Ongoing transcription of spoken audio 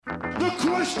The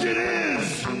question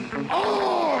is,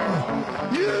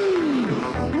 are you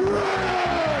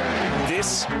ready?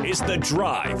 This is The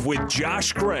Drive with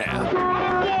Josh Graham.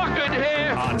 Walking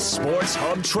here On Sports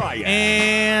Hub Triad.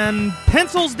 And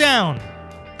pencils down.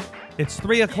 It's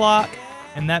 3 o'clock,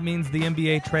 and that means the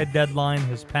NBA trade deadline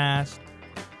has passed.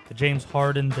 The James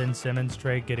Harden, Ben Simmons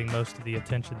trade getting most of the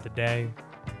attention today,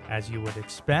 as you would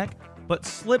expect, but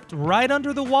slipped right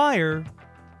under the wire.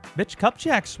 Mitch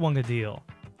Kupchak swung a deal.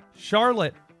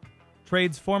 Charlotte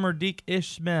trades former Deke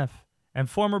Ish-Smith and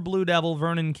former Blue Devil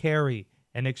Vernon Carey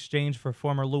in exchange for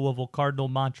former Louisville Cardinal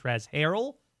Montrezl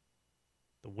Harrell.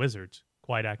 The Wizards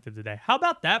quite active today. How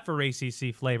about that for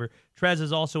ACC flavor? Trez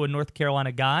is also a North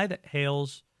Carolina guy that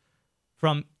hails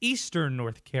from eastern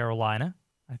North Carolina.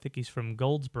 I think he's from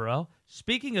Goldsboro.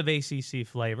 Speaking of ACC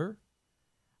flavor,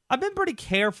 I've been pretty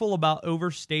careful about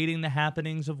overstating the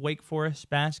happenings of Wake Forest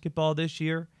basketball this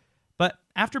year, but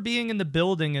after being in the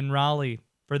building in Raleigh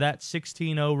for that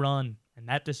 16-0 run and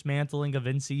that dismantling of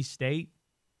NC State,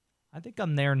 I think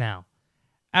I'm there now.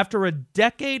 After a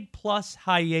decade-plus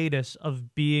hiatus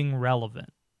of being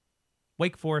relevant,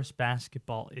 Wake Forest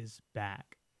basketball is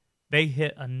back. They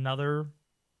hit another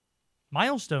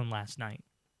milestone last night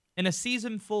in a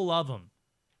season full of them.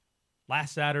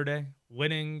 Last Saturday,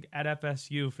 winning at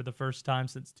FSU for the first time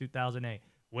since 2008,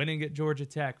 winning at Georgia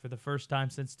Tech for the first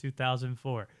time since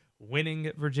 2004, winning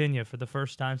at Virginia for the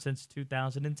first time since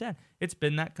 2010. It's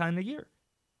been that kind of year.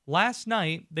 Last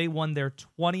night, they won their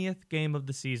 20th game of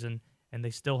the season, and they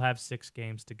still have 6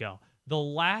 games to go. The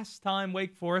last time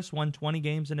Wake Forest won 20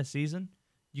 games in a season,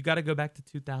 you got to go back to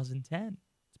 2010.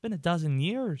 It's been a dozen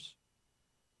years.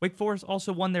 Wake Forest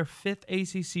also won their 5th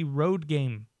ACC road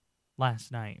game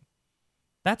last night.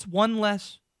 That's one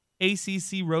less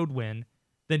ACC road win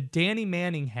than Danny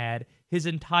Manning had his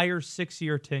entire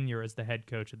 6-year tenure as the head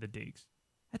coach of the Deacs.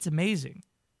 That's amazing.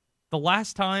 The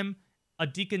last time a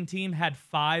Deacon team had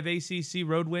 5 ACC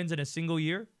road wins in a single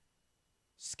year,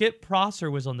 Skip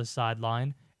Prosser was on the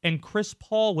sideline, and Chris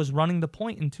Paul was running the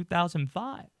point in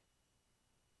 2005.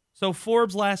 So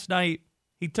Forbes last night,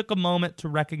 he took a moment to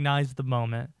recognize the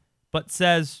moment, but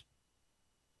says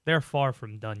they're far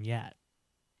from done yet.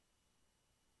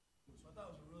 So I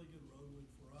thought it was a really good road win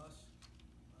for us.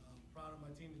 Proud of my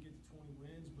team to get to 20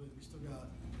 wins, but we still got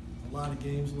a lot of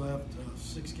games left,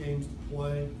 6 games to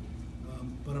play.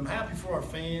 But I'm happy for our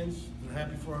fans, and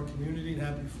happy for our community, and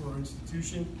happy for our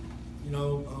institution. You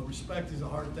know, respect is a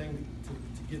hard thing to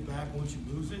get back once you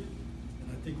lose it,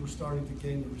 and I think we're starting to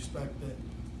gain the respect that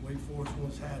Wake Forest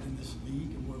once had in this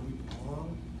league and where we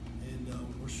belong, and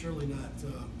we're surely not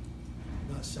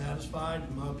satisfied.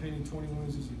 In my opinion, 20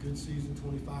 wins is a good season,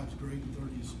 25 is great, and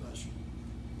 30 is special.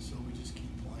 So we just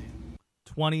keep playing.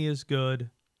 20 is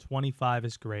good, 25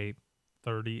 is great,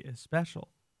 30 is special.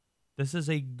 This is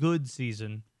a good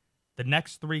season. The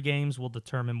next 3 games will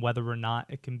determine whether or not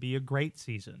it can be a great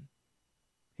season.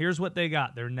 Here's what they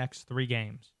got, their next 3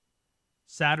 games.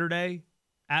 Saturday,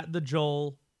 at the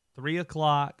Joel, 3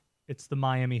 o'clock, it's the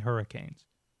Miami Hurricanes,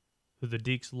 who the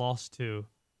Deacs lost to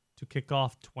kick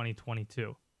off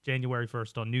 2022. January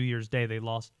 1st, on New Year's Day, they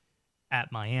lost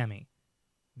at Miami.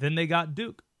 Then they got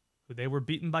Duke, who they were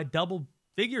beaten by double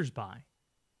figures by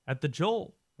at the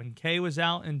Joel when Kay was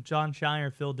out and John Shire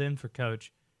filled in for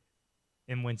Coach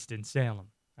in Winston-Salem.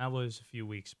 That was a few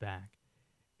weeks back.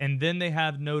 And then they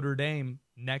have Notre Dame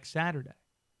next Saturday.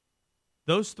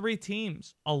 Those 3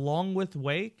 teams, along with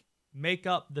Wake, make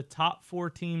up the top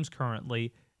 4 teams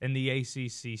currently in the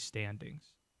ACC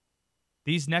standings.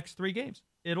 These next 3 games,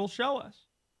 it'll show us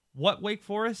what Wake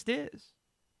Forest is.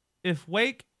 If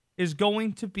Wake is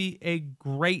going to be a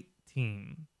great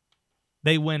team,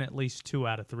 they win at least 2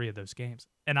 out of 3 of those games.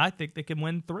 And I think they can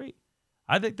win 3.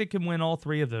 I think they can win all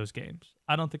 3 of those games.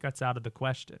 I don't think that's out of the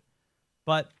question.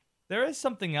 But there is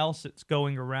something else that's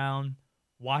going around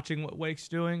watching what Wake's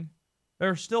doing. There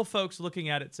are still folks looking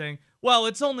at it saying, well,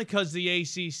 it's only because the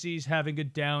ACC's having a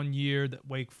down year that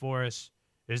Wake Forest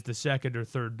is the 2nd or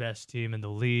 3rd best team in the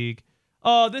league.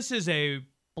 Oh, this is a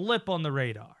blip on the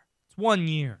radar. It's 1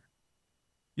 year.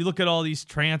 You look at all these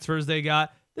transfers they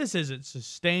got. This isn't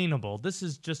sustainable. This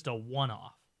is just a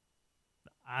one-off.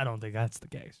 I don't think that's the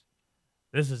case.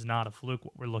 This is not a fluke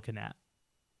what we're looking at.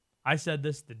 I said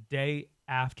this the day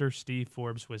after Steve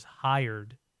Forbes was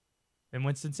hired in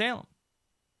Winston-Salem.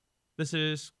 This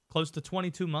is close to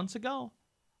 22 months ago.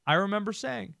 I remember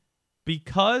saying,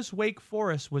 because Wake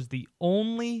Forest was the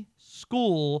only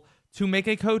school to make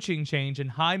a coaching change in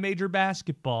high major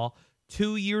basketball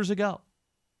 2 years ago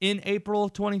in April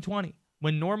of 2020,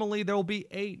 when normally there will be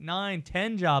 8, 9,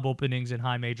 10 job openings in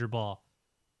high major ball,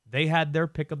 they had their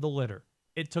pick of the litter.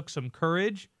 It took some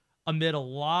courage, amid a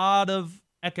lot of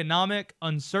economic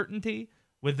uncertainty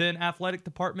within athletic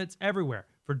departments everywhere,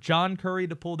 for John Currie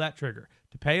to pull that trigger,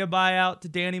 to pay a buyout to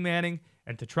Danny Manning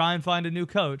and to try and find a new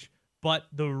coach. But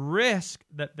the risk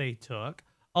that they took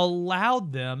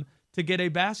allowed them to get a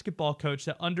basketball coach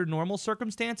that under normal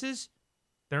circumstances,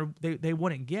 they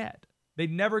wouldn't get.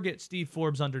 They'd never get Steve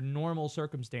Forbes under normal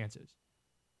circumstances.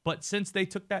 But since they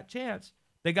took that chance,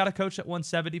 they got a coach that won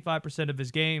 75% of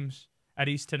his games at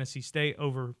East Tennessee State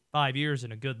over 5 years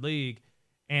in a good league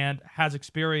and has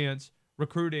experience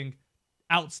recruiting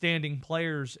outstanding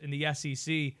players in the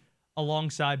SEC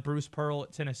alongside Bruce Pearl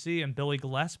at Tennessee and Billy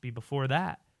Gillespie before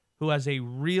that, who has a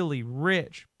really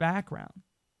rich background.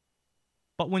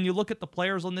 But when you look at the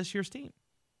players on this year's team,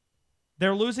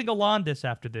 they're losing Alondis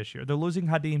after this year. They're losing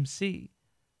Hadim C.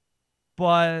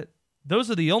 But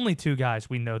those are the only two guys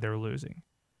we know they're losing.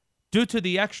 Due to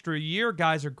the extra year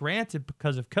guys are granted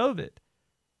because of COVID,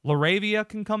 Laravia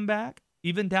can come back.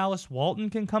 Even Dallas Walton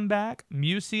can come back.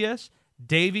 Musius,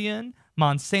 Davian,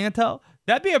 Monsanto.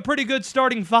 That'd be a pretty good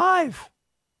starting five.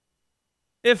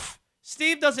 If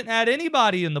Steve doesn't add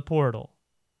anybody in the portal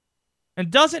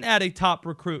and doesn't add a top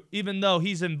recruit, even though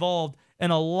he's involved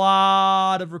in a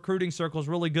lot of recruiting circles,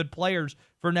 really good players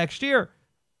for next year,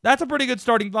 that's a pretty good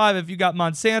starting five if you got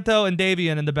Monsanto and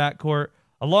Davian in the backcourt,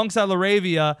 alongside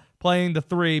Laravia playing the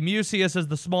three, Musius as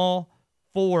the small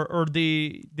four, or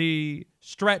the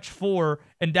stretch four,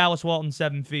 and Dallas Walton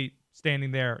 7 feet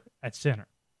standing there at center.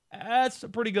 That's a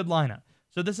pretty good lineup.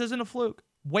 So this isn't a fluke.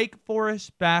 Wake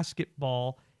Forest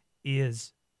basketball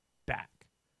is back.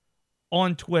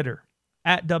 On Twitter,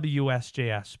 at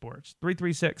WSJS Sports,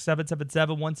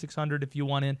 336-777-1600 if you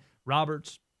want in.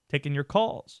 Robert's taking your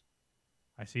calls.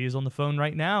 I see he's on the phone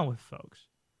right now with folks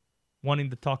wanting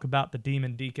to talk about the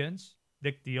Demon Deacons.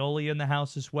 Nick Dioli in the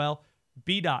house as well.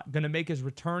 BDaht going to make his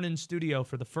return in studio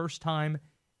for the first time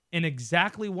in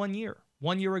exactly 1 year.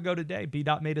 1 year ago today,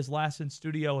 BDaht made his last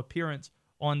in-studio appearance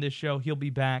on this show. He'll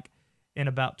be back in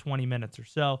about 20 minutes or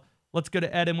so. Let's go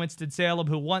to Ed in Winston-Salem,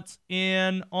 who wants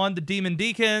in on the Demon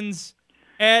Deacons.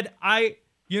 Ed,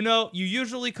 you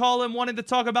usually call him wanting to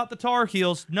talk about the Tar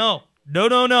Heels. No.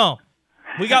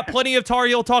 We got plenty of Tar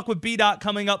Heel talk with BDaht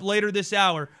coming up later this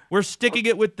hour. We're sticking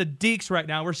it with the Deeks right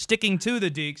now. We're sticking to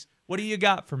the Deeks. What do you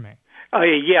got for me?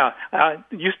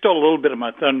 You stole a little bit of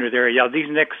my thunder there. Yeah, these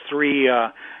next three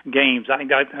games,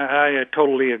 I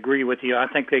totally agree with you. I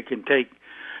think they can take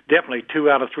definitely 2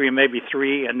 out of 3, maybe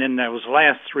 3, and then those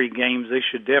last 3 games, they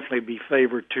should definitely be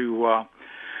favored to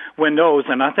win those.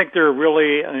 And I think they're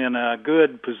really in a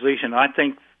good position. I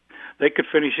think they could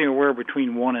finish anywhere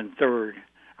between 1 and 3rd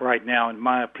right now, in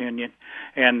my opinion.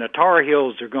 And the Tar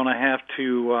Heels are going to have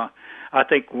to, I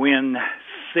think, win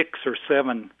 6 or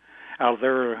 7 out of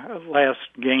their last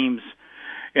games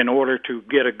in order to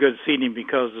get a good seeding,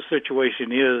 because the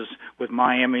situation is with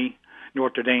Miami,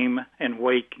 Notre Dame, and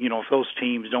Wake, if those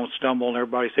teams don't stumble and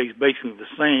everybody stays basically the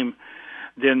same,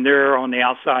 then they're on the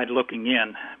outside looking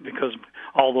in, because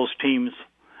all those teams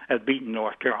have beaten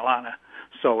North Carolina.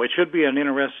 So it should be an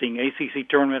interesting ACC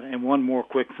tournament. And one more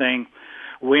quick thing,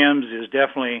 Wims is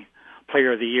definitely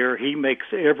player of the year. He makes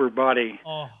everybody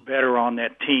better on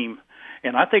that team.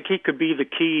 And I think he could be the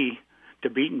key to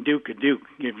beating Duke at Duke.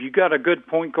 If you got a good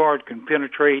point guard, can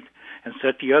penetrate and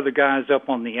set the other guys up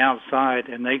on the outside,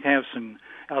 and they have some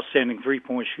outstanding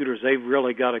three-point shooters, they've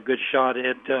really got a good shot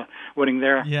at winning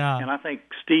there. Yeah. And I think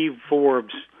Steve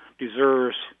Forbes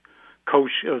deserves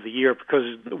Coach of the Year,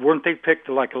 because weren't they picked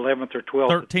to like 11th or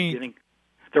 12th? 13th.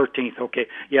 13th, okay.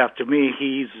 Yeah, to me,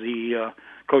 he's the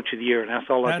Coach of the Year, and that's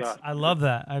all I got. I love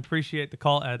that. I appreciate the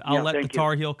call, Ed. I'll let the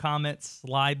Tar Heel comments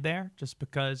slide there just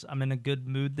because I'm in a good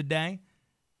mood today.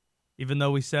 Even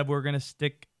though we said we're going to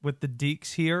stick with the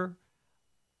Deeks here,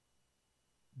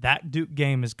 that Duke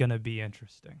game is going to be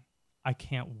interesting. I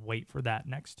can't wait for that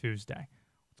next Tuesday.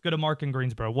 Let's go to Mark in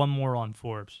Greensboro. One more on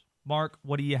Forbes. Mark,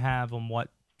 what do you have on what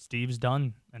Steve's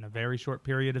done in a very short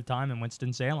period of time in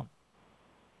Winston-Salem?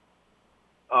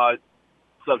 What's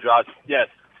up, Josh? Yes,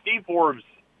 Steve Forbes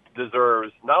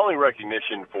deserves not only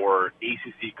recognition for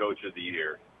ACC Coach of the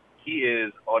Year, he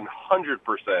is 100%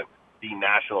 the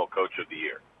National Coach of the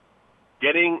Year.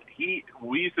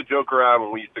 We used to joke around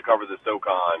when we used to cover the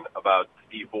SoCon about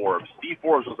Steve Forbes. Steve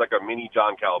Forbes was like a mini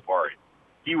John Calipari.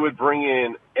 He would bring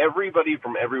in everybody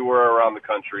from everywhere around the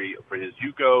country for his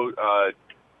JUCO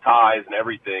ties and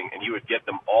everything, and he would get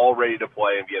them all ready to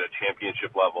play and be at a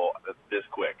championship level this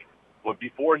quick. But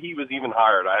before he was even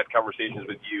hired, I had conversations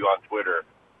with you on Twitter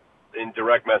in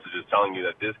direct messages telling you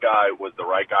that this guy was the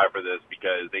right guy for this,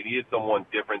 because they needed someone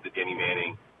different than Danny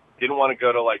Manning. Didn't want to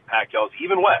go to like Pac-Kells,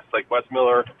 even Wes, like Wes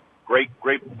Miller,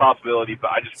 great possibility.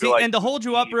 But I just feel like, and to hold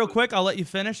you up real quick, I'll let you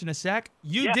finish in a sec.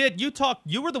 You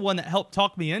were the one that helped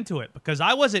talk me into it, because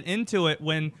I wasn't into it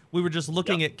when we were just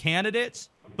looking at candidates.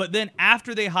 But then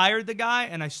after they hired the guy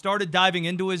and I started diving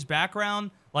into his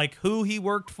background, like who he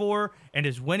worked for and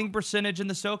his winning percentage in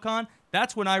the SoCon,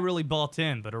 that's when I really bought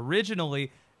in. But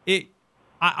originally,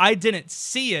 I didn't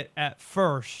see it at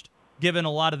first, given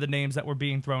a lot of the names that were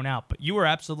being thrown out. But you were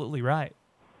absolutely right.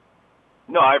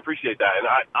 No, I appreciate that. And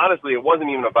honestly, it wasn't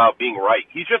even about being right.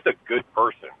 He's just a good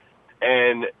person.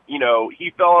 And,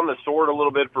 he fell on the sword a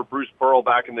little bit for Bruce Pearl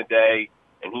back in the day,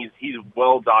 and he's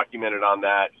well documented on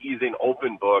that. He's an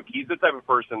open book. He's the type of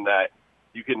person that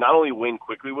you can not only win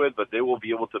quickly with, but they will be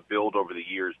able to build over the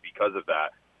years because of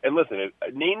that. And listen,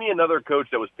 name me another coach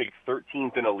that was picked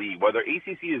 13th in a league, whether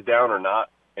ACC is down or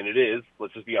not, and it is,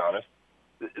 let's just be honest.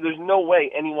 There's no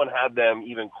way anyone had them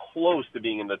even close to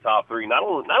being in the top three. Not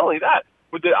only that,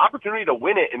 with the opportunity to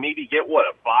win it and maybe get,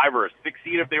 a 5 or a 6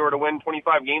 seed if they were to win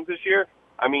 25 games this year,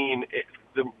 I mean,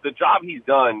 the job he's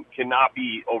done cannot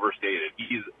be overstated.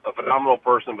 He's a phenomenal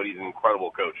person, but he's an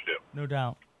incredible coach, too. No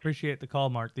doubt. Appreciate the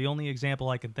call, Mark. The only example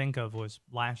I can think of was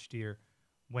last year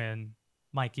when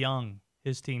Mike Young,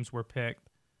 his teams were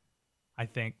picked, I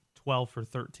think, 12th or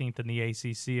 13th in the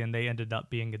ACC, and they ended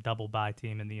up being a double-bye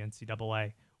team in the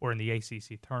NCAA or in the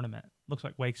ACC tournament. Looks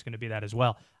like Wake's going to be that as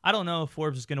well. I don't know if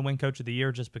Forbes is going to win Coach of the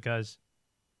Year just because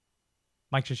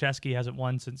Mike Krzyzewski hasn't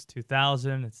won since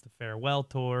 2000. It's the farewell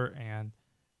tour, and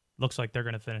looks like they're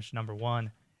going to finish number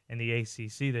 1 in the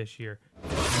ACC this year.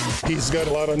 He's got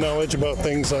a lot of knowledge about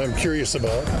things I'm curious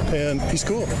about, and he's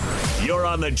cool. You're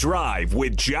on The Drive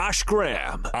with Josh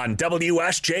Graham on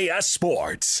WSJS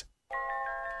Sports.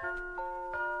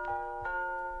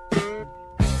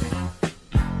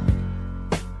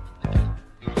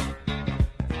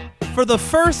 For the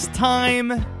first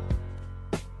time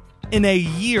in a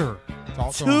year,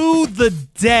 to the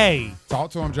day.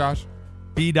 Talk to him, Josh.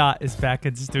 BDaht is back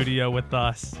in studio with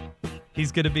us.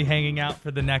 He's going to be hanging out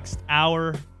for the next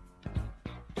hour.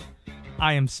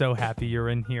 I am so happy you're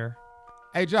in here.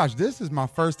 Hey, Josh, this is my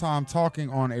first time talking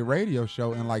on a radio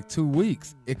show in like 2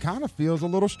 weeks. It kind of feels a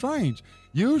little strange.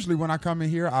 Usually when I come in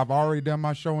here, I've already done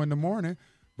my show in the morning,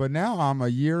 but now I'm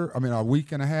a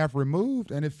week and a half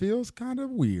removed, and it feels kind of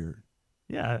weird.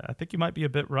 Yeah, I think you might be a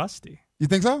bit rusty. You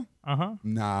think so? Uh-huh.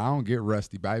 Nah, I don't get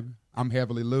rusty, baby. I'm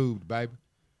heavily lubed, baby.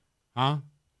 Huh?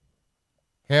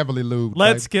 Heavily lubed,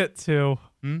 Let's baby.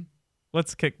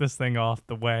 Let's kick this thing off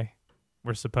the way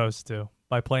we're supposed to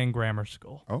by playing Grahmmer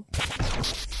School. Oh.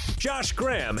 Josh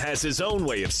Graham has his own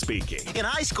way of speaking. In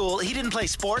high school, he didn't play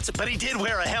sports, but he did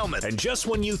wear a helmet. And just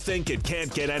when you think it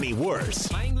can't get any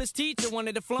worse, my English teacher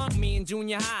wanted to flunk me in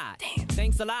junior high. Damn.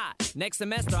 Thanks a lot. Next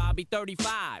semester, I'll be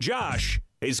 35. Josh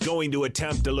is going to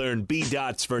attempt to learn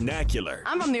BDaht's vernacular.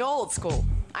 I'm from the old school.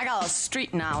 I got a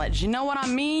street knowledge. You know what I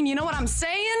mean? You know what I'm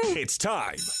saying? It's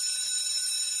time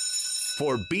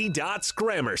for BDaht's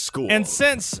Grahmmer School. And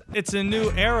since it's a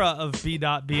new era of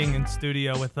BDaht being in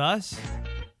studio with us,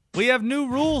 we have new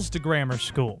rules to Grahmmer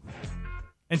School.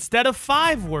 Instead of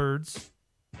 5 words,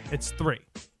 it's 3.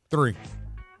 3.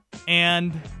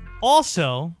 And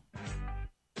also,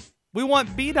 we want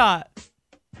BDaht.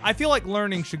 I feel like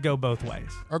learning should go both ways.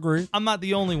 Agreed. I'm not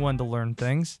the only one to learn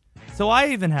things. So I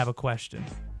even have a question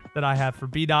that I have for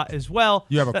BDaht as well.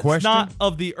 You have a that's question? Not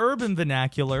of the urban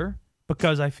vernacular,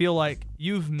 because I feel like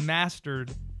you've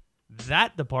mastered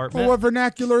that department. Well, what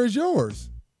vernacular is yours?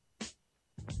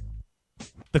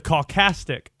 The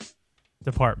Caucastic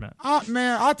department.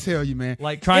 Man, I'll tell you, man.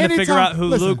 Like trying to figure out who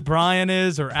listen, Luke Bryan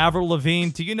is or Avril Lavigne.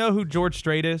 Do you know who George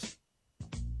Strait is?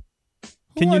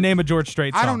 Can you name a George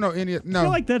Strait song? I don't know any. No. I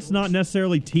feel like that's not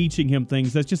necessarily teaching him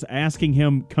things. That's just asking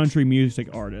him country music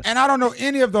artists. And I don't know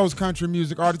any of those country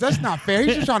music artists. That's not fair.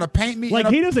 He's just trying to paint me. Like,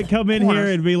 in he doesn't come in corner.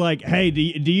 here and be like, hey, do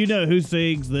you know who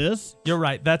sings this? You're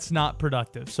right. That's not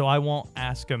productive. So I won't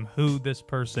ask him who this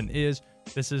person is.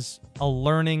 This is a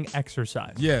learning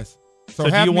exercise. Yes. So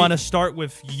do you want to start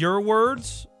with your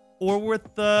words or with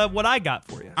what I got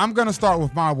for you? I'm going to start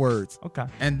with my words. Okay.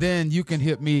 And then you can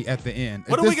hit me at the end.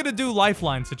 What are we going to do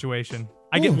lifeline situation?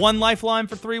 I get 1 lifeline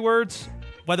for 3 words,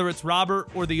 whether it's Robert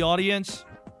or the audience.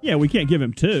 Yeah, we can't give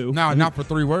him 2. No, not for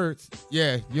 3 words.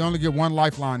 Yeah, you only get 1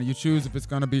 lifeline, and you choose if it's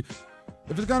going to be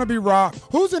Rob.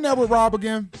 Who's in there with Rob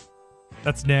again?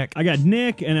 That's Nick. I got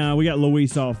Nick, and we got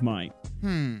Luis off mic.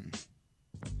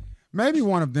 Maybe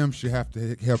one of them should have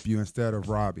to help you instead of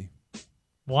Robbie.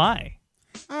 Why?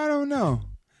 I don't know.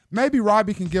 Maybe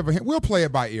Robbie can give a hint. We'll play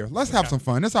it by ear. Let's have some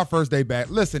fun. It's our first day back.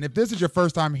 Listen, if this is your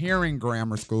first time hearing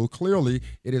Grahmmer School, clearly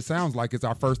it sounds like it's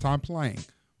our first time playing.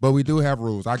 but we do have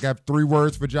rules. I got 3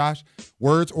 words for Josh,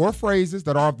 words or phrases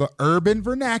that are of the urban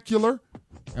vernacular,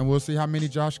 and we'll see how many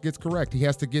Josh gets correct. He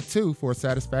has to get 2 for a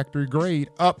satisfactory grade.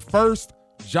 Up first,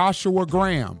 Joshua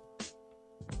Graham.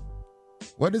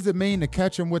 What does it mean to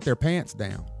catch them with their pants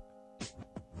down?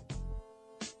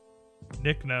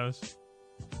 Nick knows.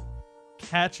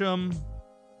 Catch them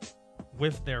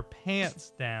with their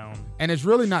pants down. And it's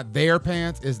really not their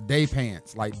pants, it's they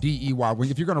pants, like D-E-Y.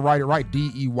 If you're going to write it right,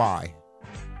 D-E-Y.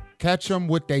 Catch them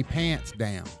with their pants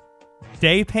down.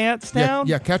 Day pants down?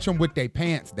 Yeah, catch them with their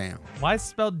pants down. Why is it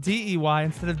spelled D-E-Y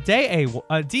instead of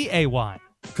D-A-Y?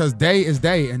 Because day is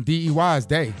day and D-E-Y is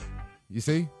day. You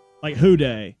see? Like who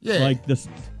day? Yeah. Like this.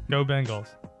 Go Bengals.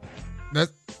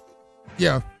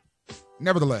 Yeah.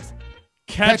 Nevertheless.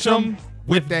 Catch them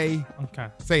with they. Okay.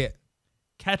 Say it.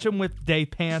 Catch them with day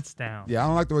pants down. Yeah, I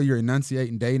don't like the way you're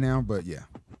enunciating day now, but yeah.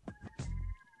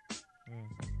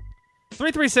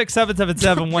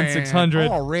 336-777-1600.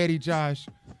 Already, Josh.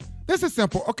 This is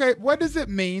simple. Okay, what does it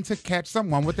mean to catch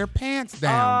someone with their pants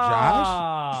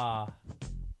down,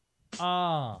 Josh?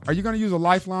 Are you going to use a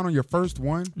lifeline on your first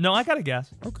one? No, I got to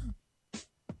guess. Okay.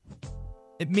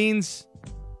 It means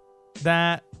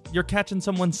that you're catching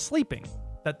someone sleeping,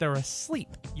 that they're asleep.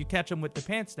 You catch them with their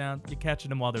pants down, you're catching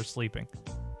them while they're sleeping.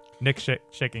 Nick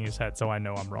shaking his head, so I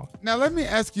know I'm wrong. Now let me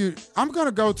ask you. I'm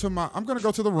gonna go to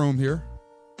the room here,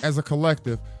 as a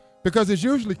collective, because it's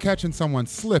usually catching someone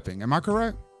slipping. Am I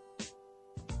correct?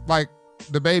 Like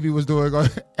the baby was doing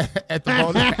at the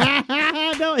bowling.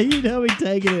 Don't be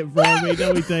taking it from me.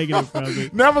 Don't be taking it from me.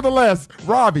 Nevertheless,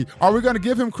 Robbie, are we going to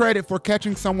give him credit for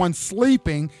catching someone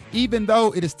sleeping, even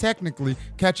though it is technically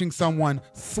catching someone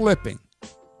slipping?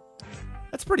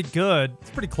 That's pretty good. It's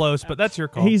pretty close, but that's your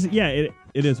call. It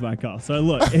is my call. So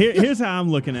look, here's how I'm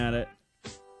looking at it.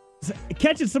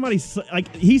 Catching somebody,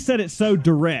 like he said it so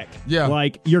direct. Yeah.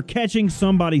 Like you're catching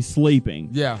somebody sleeping.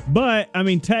 Yeah. But, I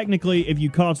mean, technically, if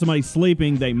you caught somebody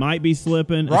sleeping, they might be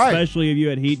slipping, right, especially if you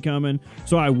had heat coming.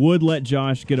 So I would let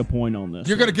Josh get a point on this.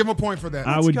 You're going to give him a point for that.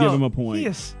 I would give him a point.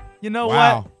 Yes. You know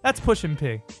Wow. what? That's pushing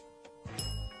P.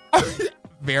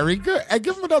 Very good. And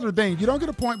give him another ding. You don't get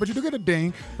a point, but you do get a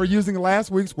ding for using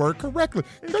last week's word correctly.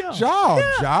 Good job,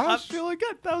 Josh. I'm feeling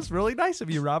good. That was really nice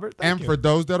of you, Robert. Thank you. For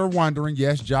those that are wondering,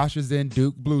 yes, Josh is in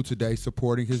Duke Blue today,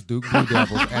 supporting his Duke Blue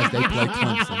Devils as they play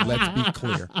Clemson. Let's be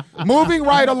clear. Moving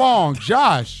right along,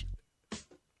 Josh.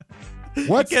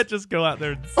 You can't just go out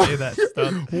there and say that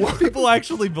stuff. People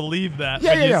actually believe that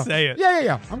when you say it.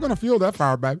 Yeah. I'm going to feel that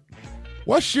fire, baby.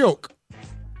 What's shilk?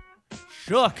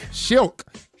 Shilk.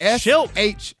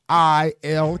 S-H-I-L-K.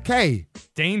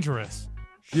 Dangerous.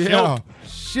 Yeah.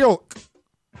 Shilk.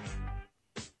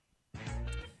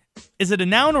 Is it a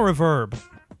noun or a verb?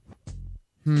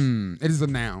 It is a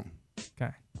noun.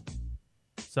 Okay.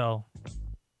 So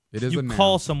it is you a noun.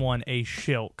 call someone a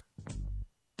shilk.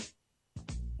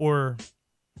 Or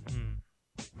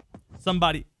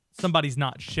somebody's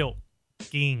not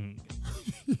shilking.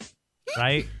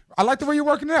 Right? I like the way you're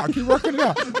working it out. Keep working it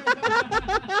out.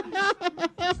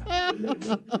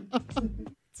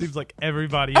 Seems like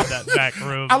everybody in that back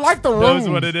room I like the room. knows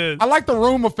what it is. I like the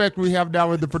room effect we have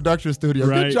now in the production studio.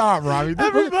 Right. Good job, Robbie.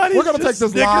 Everybody's We're going to take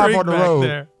this live on the road.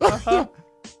 There.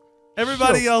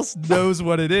 Everybody else knows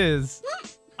what it is.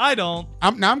 I don't.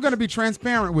 I'm going to be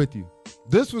transparent with you.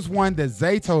 This was one that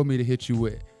Zay told me to hit you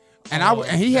with. And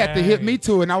he had to hit me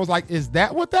too, and I was like, "Is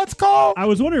that what that's called?" I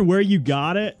was wondering where you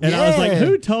got it, and I was like,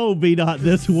 "Who told BDaht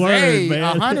this word,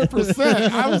 man?"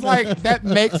 100%. I was like, "That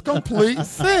makes complete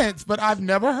sense," but I've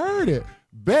never heard it.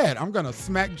 Bet I'm gonna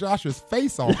smack Josh's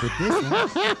face off with this one.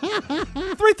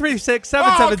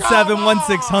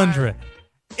 336-777-1600.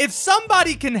 If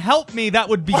somebody can help me, that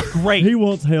would be great. He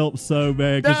wants help so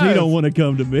bad because he don't want to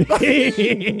come to me.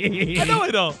 I know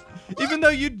I don't. Even though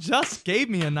you just gave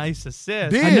me a nice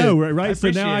assist. I know, right? So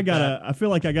now that. I feel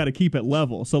like I gotta keep it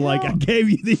level. So like I gave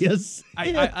you the assist.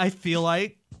 I feel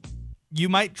like you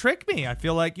might trick me. I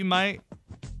feel like you might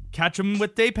catch him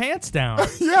with their pants down.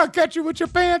 Yeah, catch you with your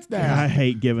pants down. I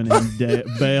hate giving him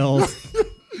bells.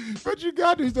 But you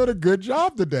got he's done a good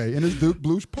job today in his Duke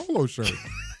Blue polo shirt.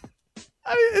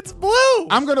 I mean, it's blue.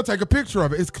 I'm gonna take a picture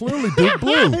of it. It's clearly Duke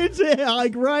Blue.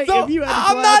 Like right. So if you had to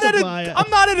I'm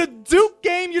not at a it. Duke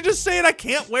game. You're just saying I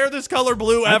can't wear this color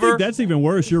blue ever. I think that's even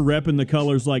worse. You're repping the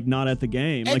colors like not at the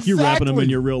game. Like you're repping them in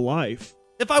your real life.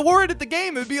 If I wore it at the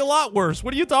game, it would be a lot worse.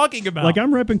 What are you talking about? Like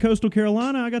I'm repping Coastal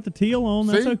Carolina. I got the teal on.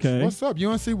 That's okay. What's up?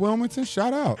 UNC Wilmington,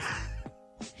 shout out.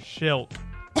 Shilk.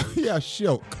 Yeah,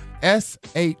 Shilk.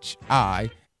 S-H-I-L-K.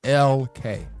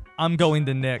 I'm going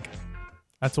to Nick.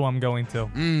 That's who I'm going to.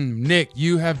 Nick,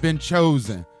 you have been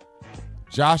chosen.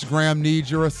 Josh Graham needs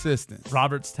your assistance.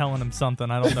 Robert's telling him something.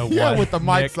 I don't know what. Yeah, with the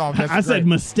mics Nick. off. That's I said great.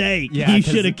 mistake. Yeah, He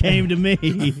 'cause- should have came to me.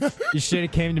 You should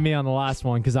have came to me on the last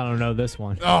one because I don't know this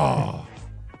one. Oh.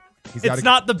 It's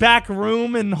not the back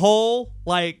room and hole.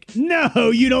 Like,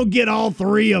 No, you don't get all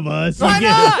three of us. why You get-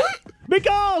 not?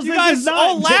 Because You this guys is not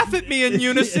all laugh at me in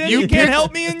unison. You can't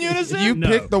help me in unison? You No.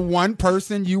 picked the one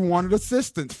person you wanted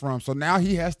assistance from, so now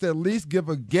he has to at least give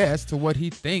a guess to what he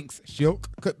thinks Shilk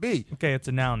could be. Okay, it's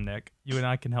a noun, Nick. You and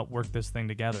I can help work this thing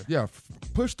together. Yeah,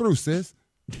 push through, sis.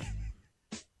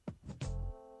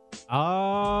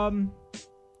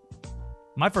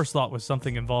 My first thought was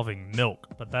something involving milk,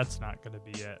 but that's not going to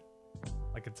be it.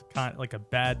 Like it's like a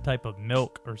bad type of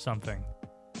milk or something.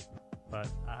 But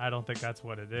I don't think that's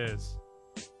what it is.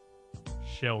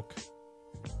 Shilk.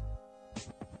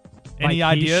 Any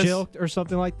Like ideas? He shilked or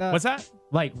something like that? What's that?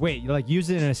 Like, wait, like use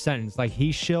it in a sentence. Like he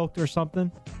shilked or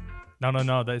something?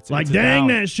 No. That's Like, it's a dang,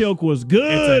 noun. that shilk was good,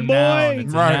 It's a boy. noun.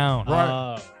 It's Right, a noun.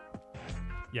 right.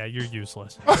 Yeah, you're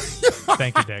useless.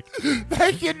 Thank you, Dick.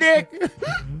 Thank you, Nick.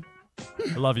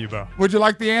 I love you, bro. Would you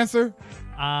like the answer?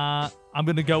 I'm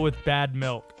gonna go with bad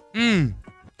milk.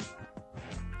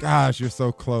 Gosh, you're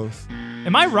so close.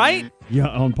 Am I right? Yeah,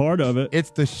 on part of it. It's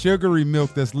the sugary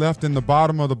milk that's left in the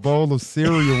bottom of the bowl of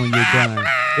cereal when you're done.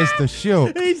 It's the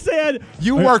Shilk. He said,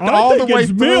 You worked I all the think way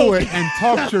it's through milk. it and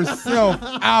talked yourself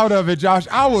out of it, Josh.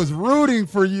 I was rooting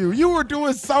for you. You were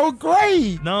doing so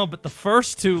great. No, but the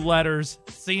first two letters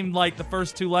seemed like the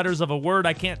first two letters of a word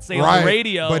I can't say on Right, the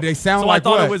radio. but they sound so like I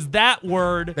thought what? it was that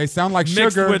word. They sound like mixed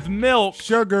sugar. with milk,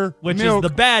 Sugar, which milk is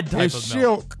the bad type is of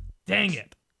milk. Shilk. Dang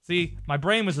it. See, my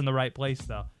brain was in the right place,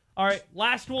 though. All right,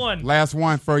 last one. Last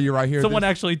one for you right here. Someone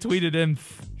actually tweeted in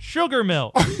sugar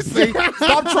milk. See,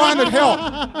 stop trying to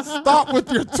help. Stop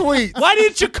with your tweets. Why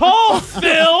didn't you call,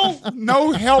 Phil?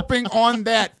 No helping on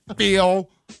that, Phil.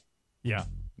 Yeah.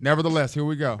 Nevertheless, here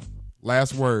we go.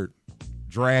 Last word.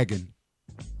 Dragon.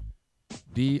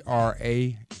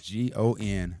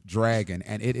 D-R-A-G-O-N. Dragon.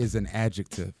 And it is an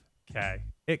adjective. Okay.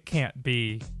 It can't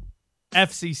be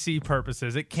FCC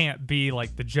purposes. It can't be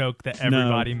like the joke that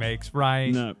everybody makes,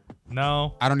 right?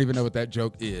 No. I don't even know what that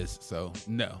joke is, so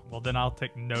no. Well, then I'll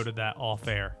take note of that off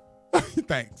air.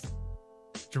 Thanks.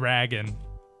 Dragon.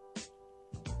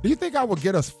 Do you think I would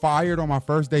get us fired on my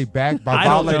first day back by I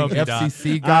don't know violating if he does.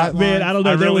 FCC guidelines? Man, I don't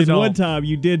know. I There really was one don't. time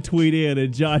you did tweet in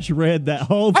and Josh read that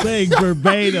whole thing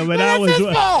verbatim, and That's his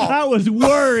fault. I was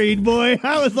worried, boy.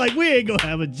 I was like, we ain't gonna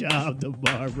have a job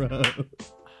tomorrow.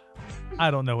 I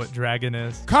don't know what dragon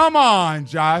is. Come on,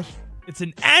 Josh. It's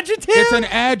an adjective? It's an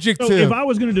adjective. So if I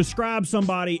was going to describe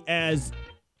somebody as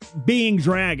being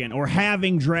dragon or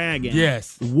having dragon,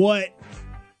 yes. What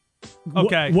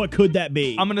could that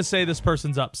be? I'm going to say this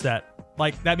person's upset.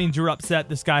 Like, that means you're upset.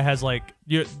 This guy has,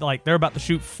 they're about to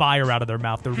shoot fire out of their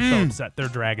mouth. They're so upset. They're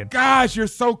dragon. Gosh, you're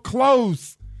so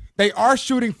close. They are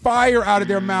shooting fire out of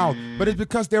their mouth, but it's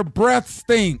because their breath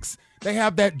stinks. They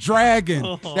have that dragon,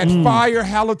 that fire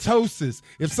halitosis.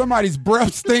 If somebody's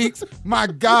breath stinks, my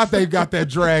God, they've got that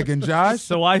dragon, Josh.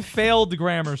 So I failed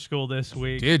grammar school this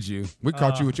week. Did you? We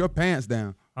caught you with your pants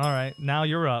down. All right, now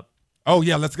you're up. Oh,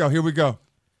 yeah, let's go. Here we go.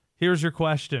 Here's your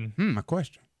question. My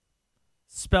question.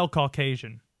 Spell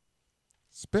Caucasian.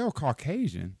 Spell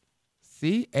Caucasian.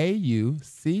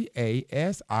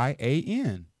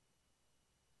 C-A-U-C-A-S-I-A-N.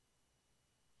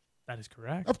 That is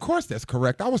correct. Of course that's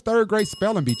correct. I was third grade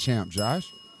spelling bee champ, Josh.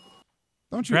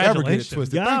 Don't you ever get it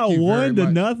twisted. God, Thank you very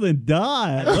 1-0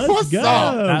 Dot. Let's What's go.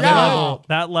 up?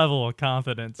 That level of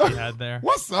confidence you had there.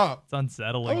 What's up? It's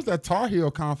unsettling. That was that Tar Heel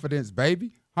confidence,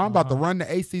 baby. I'm about to run the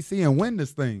ACC and win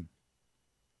this thing.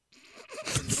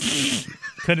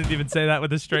 Couldn't even say that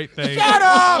with a straight face. Shut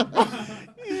up!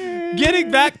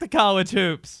 Getting back to college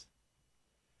hoops.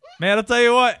 Man, I'll tell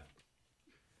you what.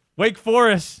 Wake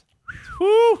Forest.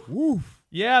 Woo. Woo.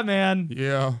 Yeah, man.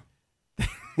 Yeah.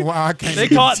 Well, I can't.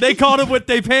 They caught him with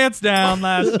their pants down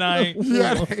last night.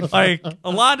 Yeah, Like,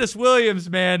 Alondas Williams,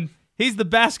 man, he's the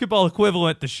basketball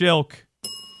equivalent to Shilk.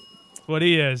 That's what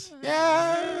he is.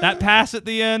 Yeah. That pass at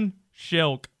the end,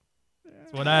 Shilk.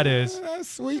 That's what that is.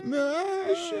 Sweet milk.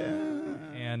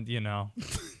 And,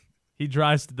 he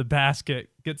drives to the basket,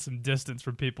 gets some distance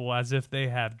from people as if they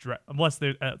have, unless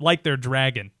they're, like they're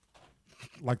dragon.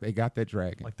 Like they got that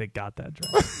dragon. Like they got that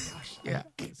dragon. Gosh, yeah.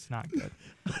 It's not good.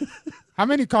 How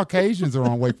many Caucasians are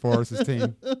on Wake Forest's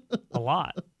team? A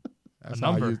lot. That's A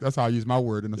how number. that's how I use my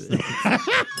word in a sentence.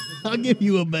 I'll give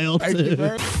you a bell, Thank you too.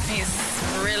 very much. He's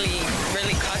really,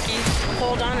 really cocky.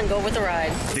 Hold on and go with the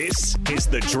ride. This is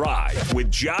The Drive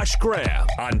with Josh Graham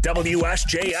on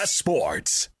WSJS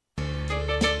Sports.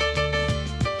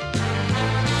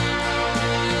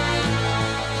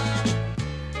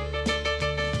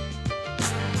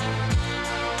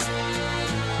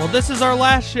 this is our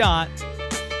last shot.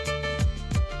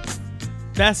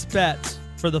 Best bets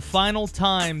for the final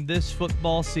time this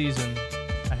football season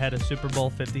ahead of Super Bowl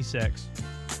 56.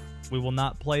 We will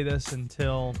not play this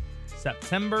until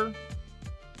September.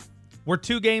 We're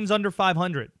 2 games under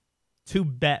 500. 2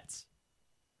 bets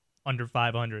under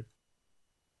 500.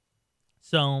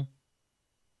 So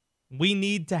we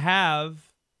need to have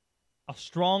a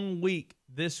strong week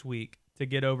this week to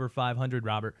get over 500,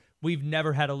 Robert. We've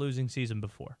never had a losing season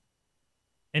before.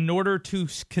 In order to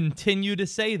continue to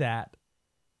say that,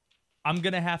 I'm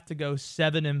going to have to go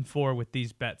 7-4 with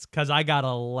these bets because I got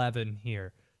 11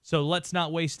 here. So let's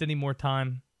not waste any more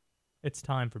time. It's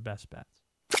time for best bets.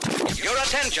 Your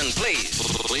attention, please.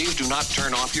 Please do not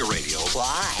turn off your radio.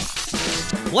 Why?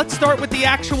 Let's start with the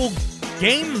actual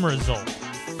game result.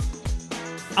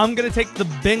 I'm going to take the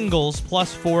Bengals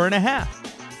plus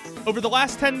 4.5. Over the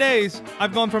last 10 days,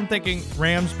 I've gone from thinking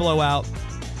Rams blowout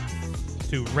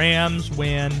to Rams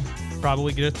win,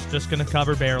 probably just going to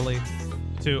cover barely,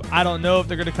 to I don't know if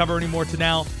they're going to cover anymore, to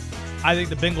now I think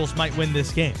the Bengals might win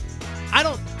this game. I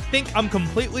don't think I'm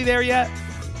completely there yet.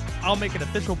 I'll make an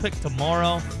official pick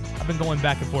tomorrow. I've been going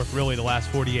back and forth really the last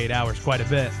 48 hours quite a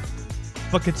bit.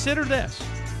 But consider this.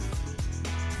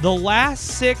 The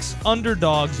last 6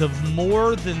 underdogs of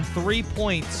more than 3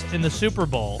 points in the Super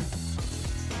Bowl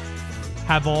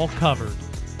have all covered.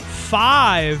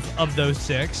 5 of those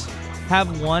 6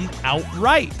 have won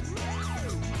outright.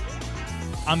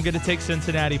 I'm going to take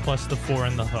Cincinnati plus the 4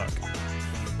 in the hook.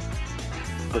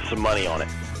 Put some money on it.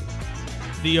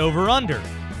 The over-under,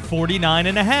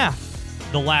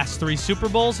 49.5. The last 3 Super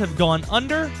Bowls have gone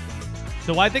under,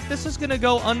 so I think this is going to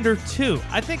go under 2.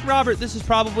 I think, Robert, this is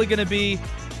probably going to be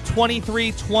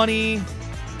 23-20,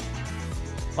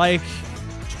 like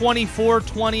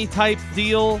 24-20 type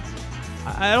deal.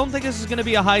 I don't think this is going to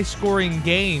be a high-scoring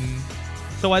game,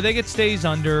 so I think it stays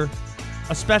under,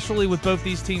 especially with both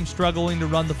these teams struggling to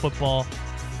run the football.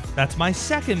 That's my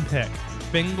second pick.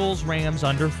 Bengals, Rams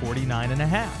under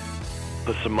 49.5.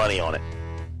 Put some money on it.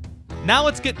 Now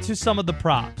let's get to some of the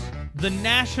props. The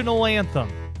national anthem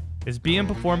is being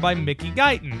performed by Mickey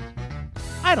Guyton.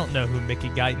 I don't know who Mickey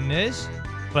Guyton is,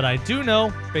 but I do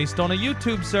know, based on a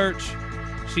YouTube search,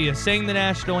 she has sang the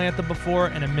national anthem before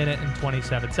in 1 minute and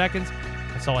 27 seconds.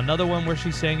 I saw another one where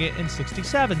she sang it in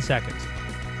 67 seconds.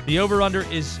 The over-under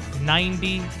is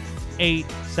 98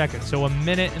 seconds, so 1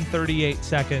 minute and 38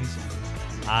 seconds.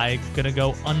 I'm going to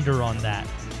go under on that.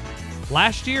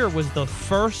 Last year was the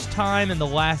first time in the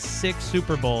last 6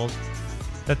 Super Bowls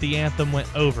that the anthem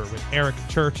went over with Eric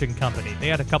Church and company. They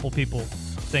had a couple people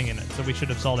singing it, so we should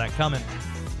have saw that coming.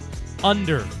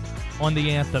 Under on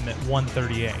the anthem at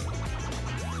 138.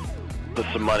 Put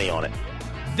some money on it.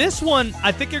 This one,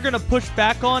 I think you're going to push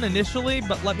back on initially,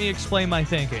 but let me explain my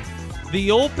thinking.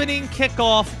 The opening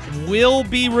kickoff will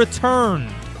be returned.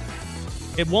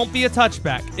 It won't be a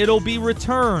touchback. It'll be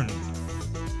returned.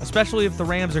 Especially if the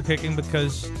Rams are kicking,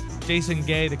 because Jason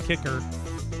Gay, the kicker,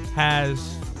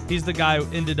 he's the guy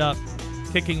who ended up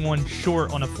kicking one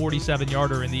short on a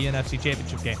 47-yarder in the NFC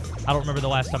Championship game. I don't remember the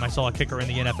last time I saw a kicker in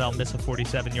the NFL miss a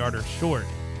 47-yarder short.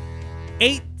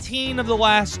 18 of the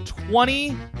last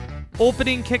 20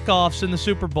 opening kickoffs in the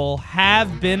Super Bowl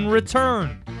have been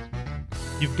returned.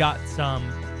 You've got some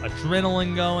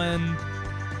adrenaline going.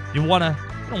 You don't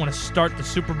want to start the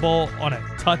Super Bowl on a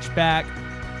touchback.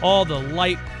 All the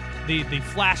light, the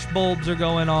flash bulbs are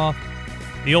going off.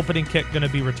 The opening kick going to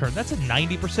be returned. That's a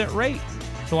 90% rate.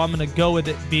 So I'm going to go with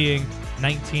it being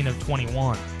 19 of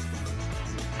 21.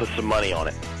 Put some money on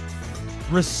it.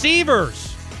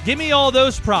 Receivers. Give me all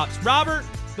those props. Robert,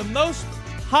 the most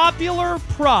popular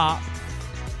prop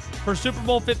for Super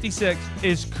Bowl 56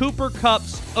 is Cooper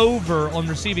Kupp's over on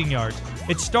receiving yards.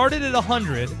 It started at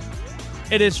 100.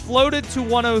 It has floated to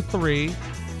 103.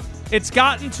 It's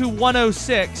gotten to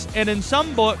 106, and in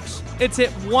some books, it's at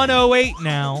 108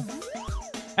 now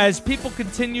as people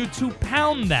continue to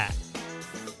pound that.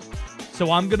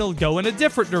 So I'm going to go in a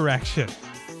different direction.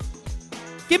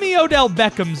 Give me Odell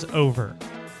Beckham's over.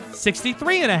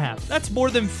 63.5. That's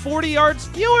more than 40 yards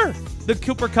fewer than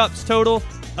Cooper Kupp's total,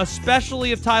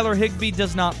 especially if Tyler Higbee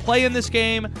does not play in this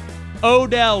game.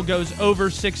 Odell goes over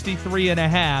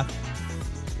 63.5.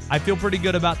 I feel pretty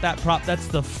good about that prop. That's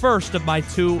the first of my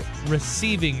 2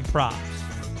 receiving props.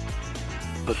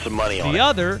 Put some money on it. The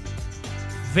other,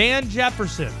 Van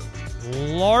Jefferson,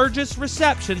 longest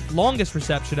reception,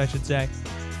 I should say,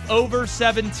 over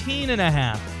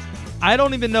 17.5. I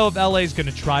don't even know if LA's going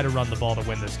to try to run the ball to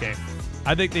win this game.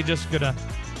 I think they're just going to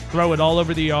throw it all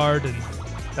over the yard, and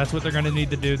that's what they're going to need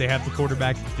to do. They have the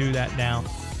quarterback to do that now.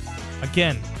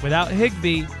 Again, without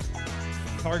Higbee,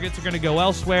 Targets are going to go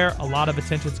elsewhere. A lot of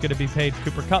attention is going to be paid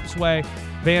Cooper Kupp's way.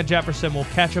 Van Jefferson will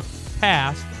catch a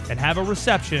pass and have a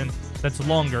reception that's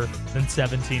longer than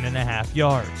 17.5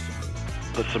 yards.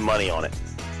 Put some money on it.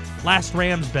 Last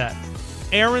Rams bet.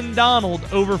 Aaron Donald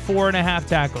over 4.5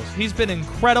 tackles. He's been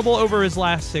incredible over his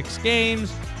last 6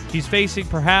 games. He's facing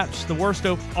perhaps the worst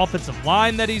offensive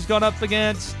line that he's gone up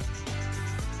against.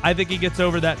 I think he gets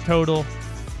over that total.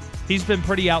 He's been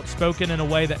pretty outspoken in a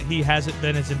way that he hasn't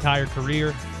been his entire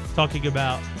career, talking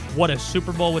about what a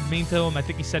Super Bowl would mean to him. I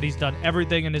think he said he's done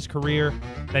everything in his career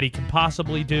that he can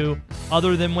possibly do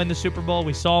other than win the Super Bowl.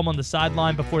 We saw him on the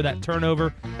sideline before that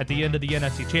turnover at the end of the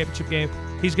NFC Championship game.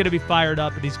 He's going to be fired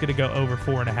up, and he's going to go over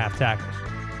 4.5 tackles.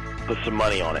 Put some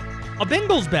money on it. A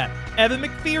Bengals bet. Evan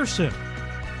McPherson.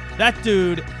 That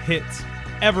dude hits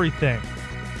everything.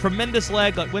 Tremendous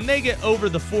leg. Like when they get over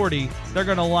the 40, they're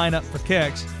going to line up for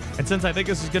kicks. And since I think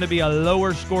this is going to be a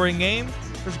lower scoring game,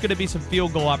 there's going to be some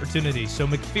field goal opportunities. So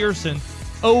McPherson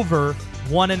over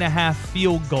 1.5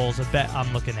 field goals, a bet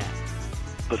I'm looking at.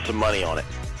 Put some money on it.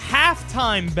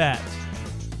 Halftime bet.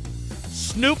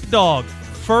 Snoop Dogg,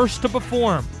 first to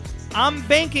perform. I'm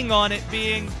banking on it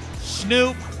being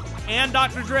Snoop and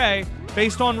Dr. Dre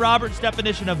based on Robert's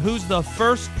definition of who's the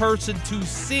first person to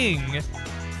sing.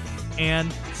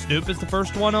 And Snoop is the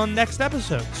first one on next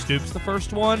episode. Snoop's the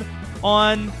first one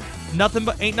on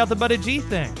Ain't Nothing But a G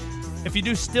Thing. If you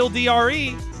do Still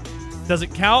DRE, does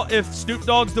it count if Snoop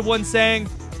Dogg's the one saying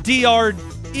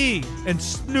DRE and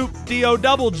Snoop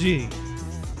D-O-double-G,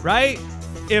 right?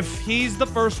 If he's the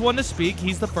first one to speak,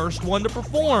 he's the first one to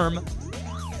perform.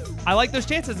 I like those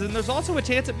chances, and there's also a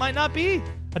chance it might not be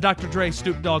a Dr. Dre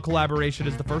Snoop Dogg collaboration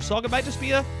as the first song. It might just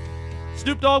be a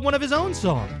Snoop Dogg one of his own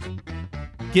songs.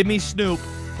 Give me Snoop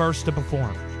first to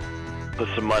perform. Put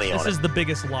some money on it. This is the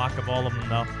biggest lock of all of them,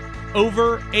 though.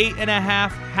 Over 8.5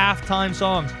 halftime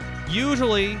songs.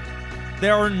 Usually,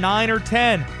 there are 9 or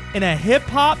 10. In a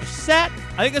hip-hop set,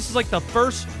 I think this is like the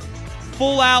first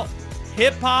full-out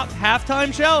hip-hop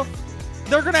halftime show.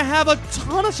 They're going to have a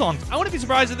ton of songs. I wouldn't be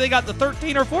surprised if they got the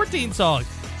 13 or 14 songs.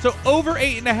 So over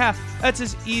 8.5, that's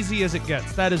as easy as it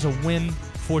gets. That is a win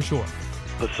for sure.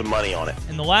 Put some money on it.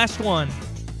 And the last one,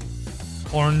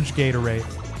 orange Gatorade.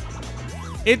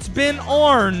 It's been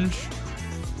orange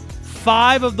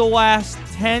 5 of the last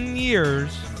 10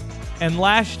 years, and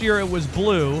last year it was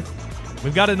blue.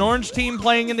 We've got an orange team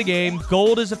playing in the game.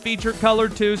 Gold is a featured color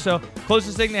too, so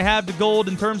closest thing they have to gold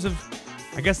in terms of,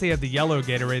 I guess they have the yellow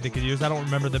Gatorade they could use. I don't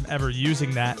remember them ever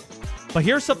using that. But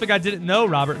here's something I didn't know,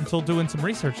 Robert, until doing some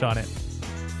research on it.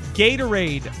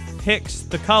 Gatorade picks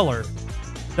the color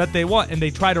that they want, and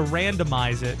they try to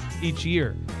randomize it each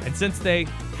year. And since they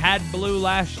had blue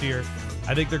last year,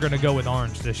 I think they're going to go with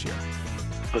orange this year.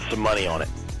 Put some money on it.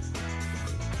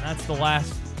 That's the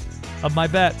last of my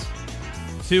bets.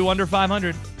 2 under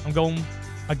 500. I'm going,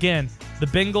 again, the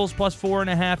Bengals plus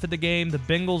 4.5 at the game. The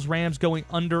Bengals-Rams going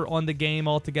under on the game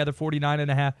altogether,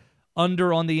 49.5.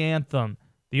 Under on the anthem.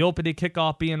 The opening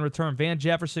kickoff being returned. Van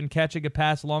Jefferson catching a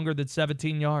pass longer than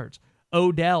 17 yards.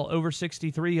 Odell over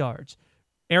 63 yards.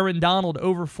 Aaron Donald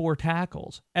over 4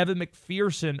 tackles. Evan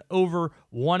McPherson over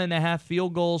 1.5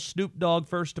 field goals. Snoop Dogg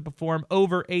first to perform.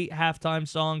 Over 8 halftime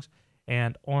songs.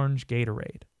 And orange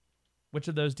Gatorade. Which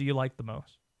of those do you like the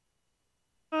most?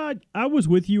 I was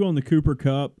with you on the Cooper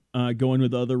Kupp going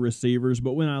with other receivers,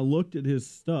 but when I looked at his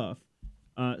stuff,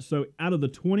 so out of the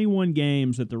 21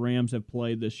 games that the Rams have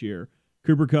played this year,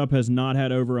 Cooper Kupp has not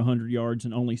had over 100 yards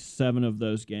in only 7 of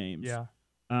those games. Yeah.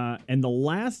 And the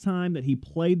last time that he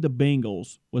played the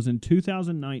Bengals was in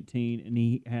 2019, and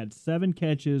he had 7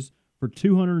 catches for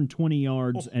 220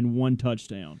 yards and 1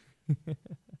 touchdown.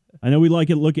 I know we like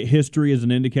to look at history as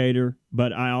an indicator,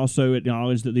 but I also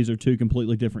acknowledge that these are 2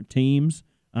 completely different teams.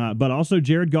 But also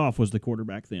Jared Goff was the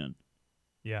quarterback then.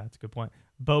 Yeah, that's a good point.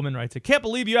 Bowman writes, I can't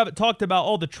believe you haven't talked about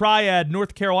all the triad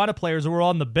North Carolina players who were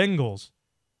on the Bengals.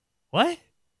 What?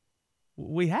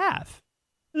 We have.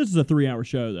 This is a 3-hour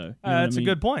show, though. That's a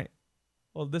good point.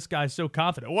 Well, this guy's so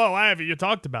confident. Whoa, why haven't you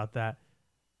talked about that?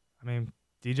 I mean,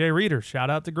 DJ Reader, shout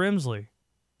out to Grimsley.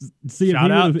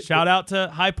 Shout out to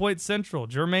High Point Central,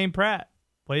 Jermaine Pratt.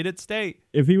 Played at State.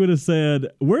 If he would have said,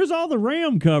 where's all the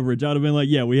Ram coverage? I'd have been like,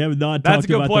 yeah, we have not talked about the Rams. That's a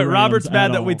good point. Robert's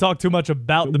mad that we talk too much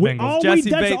about the Bengals. Jesse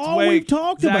Bates, that's all Wake, we've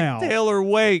talked Zach about. Taylor,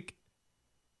 Wake.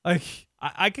 Like,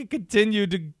 I could continue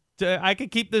to I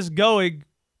could keep this going.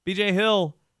 BJ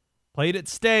Hill played at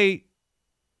State.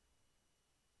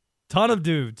 Ton of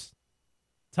dudes.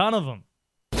 Ton of them.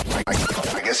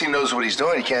 I guess he knows what he's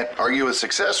doing. He can't argue with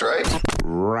success, right?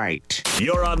 Right.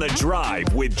 You're on The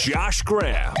Drive with Josh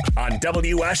Graham on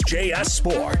WSJS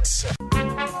Sports.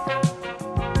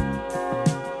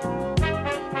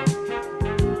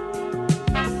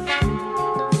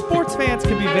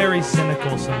 can be very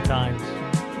cynical sometimes.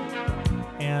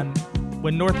 And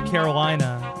when North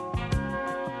Carolina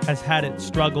has had its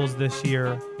struggles this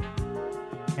year,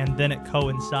 and then it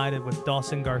coincided with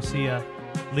Dawson Garcia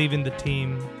leaving the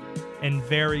team in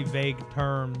very vague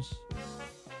terms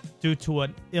due to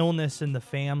an illness in the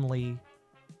family,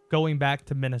 going back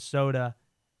to Minnesota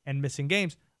and missing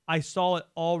games, I saw it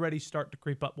already start to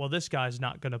creep up. Well, this guy's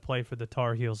not going to play for the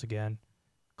Tar Heels again.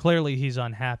 Clearly, he's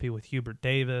unhappy with Hubert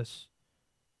Davis.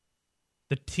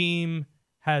 The team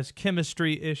has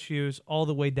chemistry issues all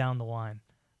the way down the line.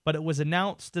 But it was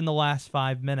announced in the last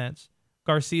 5 minutes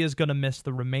Garcia is going to miss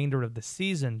the remainder of the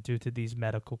season due to these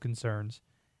medical concerns.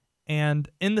 And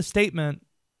in the statement,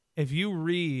 if you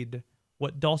read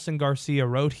what Dawson Garcia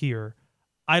wrote here,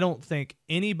 I don't think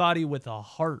anybody with a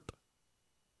heart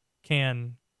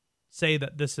can say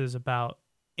that this is about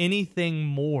anything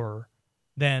more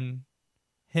than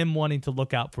him wanting to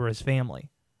look out for his family.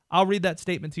 I'll read that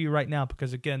statement to you right now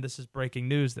because, again, this is breaking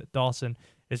news that Dawson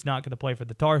is not going to play for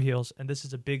the Tar Heels, and this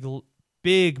is a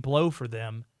big blow for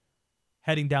them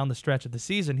heading down the stretch of the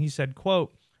season. He said,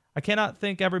 quote, "I cannot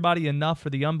thank everybody enough for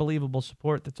the unbelievable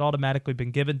support that's automatically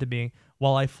been given to me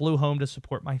while I flew home to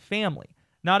support my family.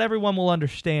 Not everyone will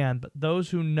understand, but those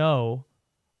who know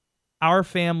our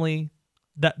family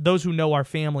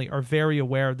are very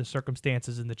aware of the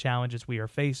circumstances and the challenges we are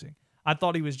facing." I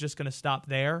thought he was just going to stop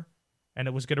there and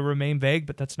it was going to remain vague,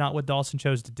 but that's not what Dawson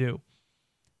chose to do.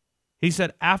 He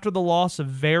said, "After the loss of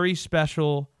very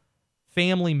special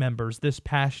family members this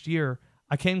past year,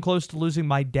 I came close to losing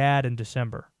my dad in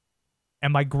December,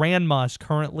 and my grandma is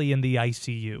currently in the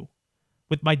ICU.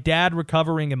 With my dad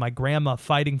recovering and my grandma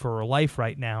fighting for her life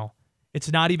right now,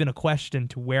 it's not even a question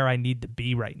to where I need to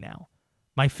be right now.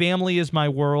 My family is my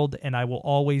world, and I will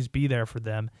always be there for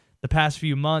them. The past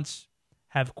few months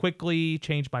have quickly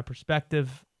changed my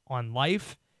perspective on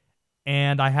life,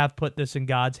 and I have put this in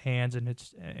God's hands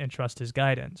and trust his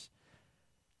guidance.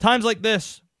 Times like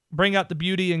this bring out the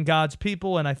beauty in God's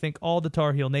people, and I thank all the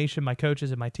Tar Heel Nation, my coaches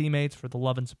and my teammates for the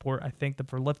love and support. I thank them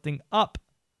for lifting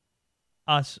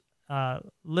us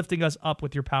up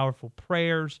with your powerful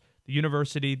prayers. The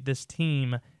university, this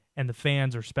team, and the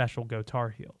fans are special. Go Tar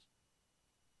Heels."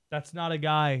 That's not a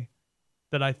guy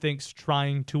that I think's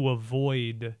trying to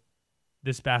avoid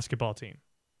this basketball team.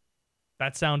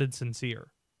 That sounded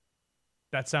sincere.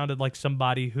 That sounded like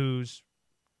somebody who's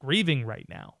grieving right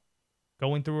now,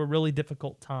 going through a really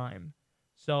difficult time.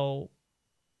 So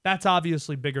that's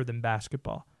obviously bigger than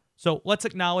basketball. So let's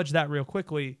acknowledge that real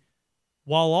quickly,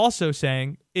 while also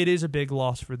saying it is a big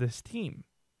loss for this team,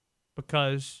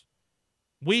 because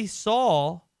we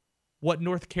saw what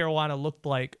North Carolina looked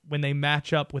like when they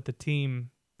match up with the team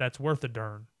that's worth a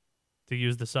darn, to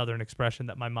use the Southern expression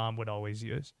that my mom would always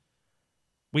use.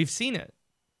 We've seen it.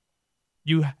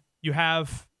 You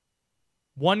have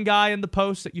one guy in the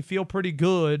post that you feel pretty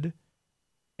good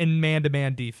in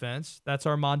man-to-man defense. That's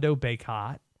Armando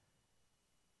BDaht.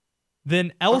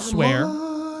 Then elsewhere,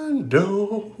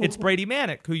 it's Brady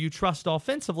Manick, who you trust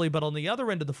offensively, but on the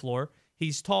other end of the floor,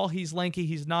 he's tall, he's lanky,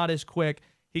 he's not as quick.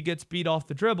 He gets beat off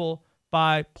the dribble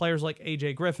by players like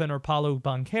A.J. Griffin or Paolo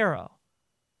Banchero.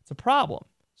 It's a problem.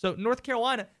 So North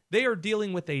Carolina, they are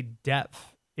dealing with a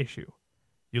depth issue.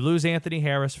 You lose Anthony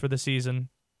Harris for the season.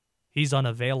 He's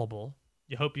unavailable.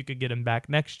 You hope you could get him back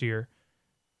next year.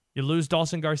 You lose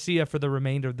Dawson Garcia for the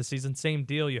remainder of the season. Same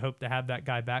deal. You hope to have that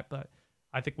guy back, but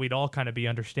I think we'd all kind of be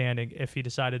understanding if he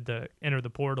decided to enter the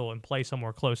portal and play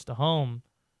somewhere close to home.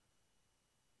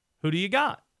 Who do you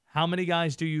got? How many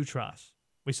guys do you trust?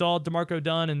 We saw DeMarco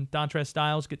Dunn and Dontrez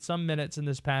Styles get some minutes in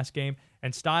this past game,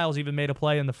 and Styles even made a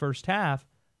play in the first half.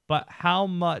 But how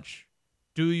much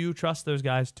do you trust those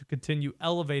guys to continue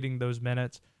elevating those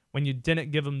minutes when you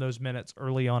didn't give them those minutes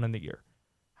early on in the year?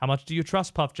 How much do you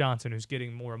trust Puff Johnson, who's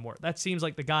getting more and more? That seems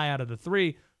like the guy out of the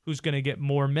three who's going to get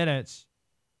more minutes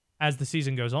as the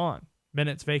season goes on.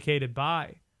 Minutes vacated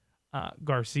by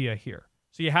Garcia here.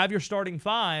 So you have your starting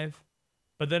five,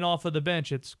 but then off of the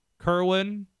bench, it's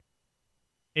Kerwin,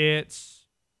 it's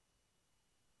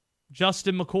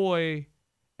Justin McCoy,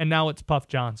 and now it's Puff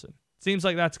Johnson. Seems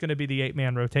like that's going to be the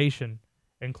 8-man rotation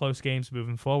in close games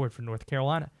moving forward for North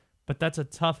Carolina. But that's a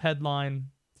tough headline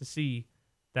to see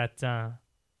that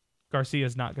Garcia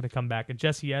is not going to come back. And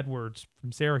Jesse Edwards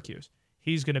from Syracuse,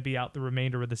 he's going to be out the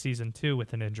remainder of the season too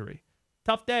with an injury.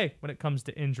 Tough day when it comes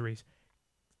to injuries.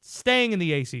 Staying in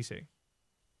the ACC.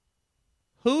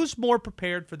 Who's more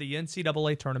prepared for the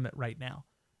NCAA tournament right now?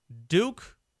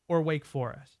 Duke or Wake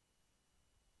Forest?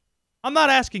 I'm not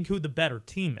asking who the better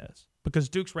team is, because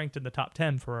Duke's ranked in the top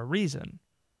 10 for a reason.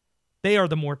 They are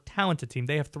the more talented team.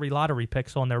 They have 3 lottery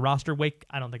picks on their roster. Wake,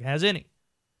 I don't think, has any.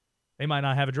 They might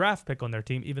not have a draft pick on their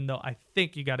team, even though I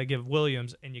think you got to give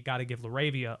Williams and you got to give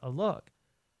LaRavia a look.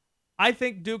 I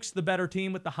think Duke's the better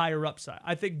team with the higher upside.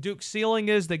 I think Duke's ceiling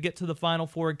is they get to the Final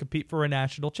Four and compete for a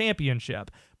national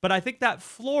championship. But I think that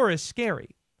floor is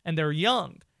scary, and they're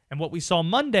young. And what we saw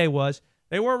Monday was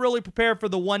they weren't really prepared for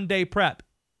the one-day prep.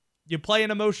 You play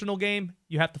an emotional game,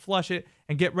 you have to flush it,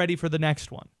 and get ready for the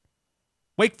next one.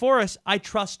 Wake Forest, I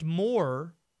trust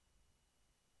more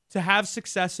to have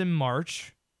success in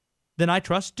March than I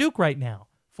trust Duke right now.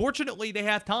 Fortunately, they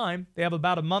have time. They have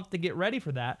about a month to get ready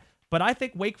for that. But I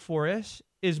think Wake Forest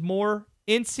is more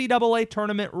NCAA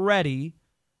tournament ready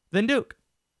than Duke.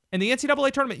 In the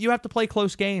NCAA tournament, you have to play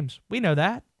close games. We know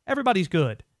that. Everybody's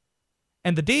good.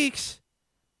 And the Deeks,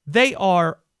 they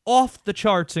are off the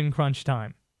charts in crunch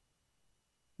time.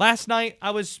 Last night, I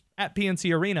was at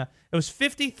PNC Arena. It was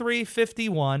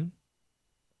 53-51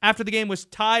 after the game was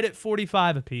tied at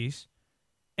 45 apiece.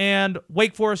 And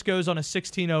Wake Forest goes on a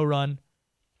 16-0 run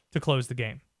to close the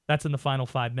game. That's in the final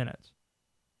 5 minutes.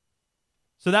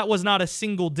 So that was not a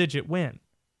single-digit win.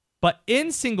 But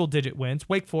in single-digit wins,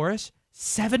 Wake Forest,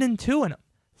 7-2 in them.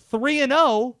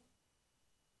 3-0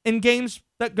 in games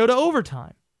that go to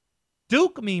overtime.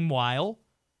 Duke, meanwhile,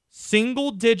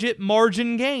 single-digit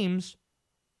margin games,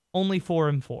 only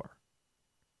 4-4.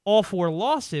 All 4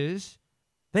 losses,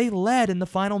 they led in the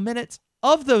final minutes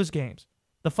of those games.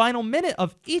 The final minute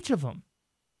of each of them.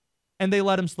 And they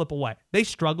let them slip away. They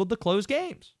struggled to close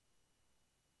games.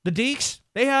 The Deeks,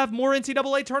 they have more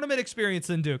NCAA tournament experience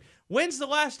than Duke. When's the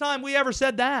last time we ever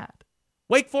said that?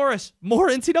 Wake Forest, more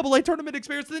NCAA tournament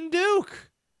experience than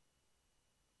Duke.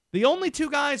 The only 2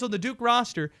 guys on the Duke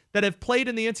roster that have played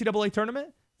in the NCAA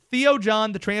tournament, Theo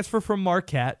John, the transfer from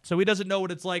Marquette, so he doesn't know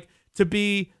what it's like to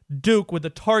be Duke with a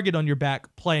target on your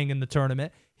back playing in the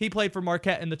tournament. He played for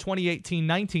Marquette in the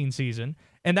 2018-19 season,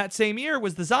 and that same year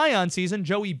was the Zion season.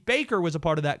 Joey Baker was a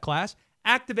part of that class.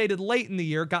 Activated late in the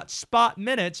year, got spot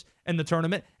minutes in the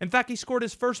tournament. In fact, he scored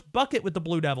his first bucket with the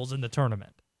Blue Devils in the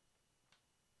tournament.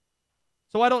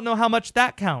 So I don't know how much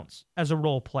that counts as a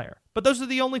role player. But those are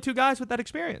the only 2 guys with that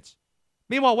experience.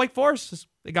 Meanwhile, Wake Forest,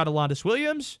 they got Alondas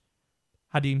Williams,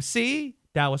 Hadim C.,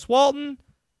 Dallas Walton.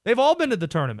 They've all been to the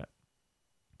tournament.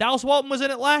 Dallas Walton was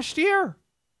in it last year.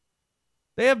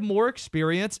 They have more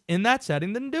experience in that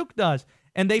setting than Duke does.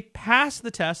 And they passed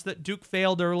the test that Duke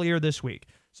failed earlier this week.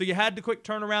 So you had the quick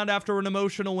turnaround after an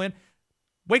emotional win.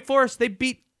 Wake Forest, they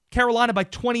beat Carolina by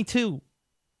 22.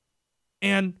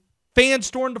 And fans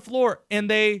stormed the floor, and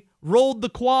they rolled the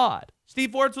quad.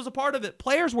 Steve Forbes was a part of it.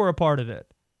 Players were a part of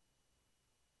it.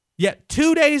 Yet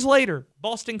 2 days later,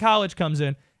 Boston College comes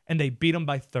in, and they beat them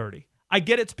by 30. I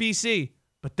get it's BC,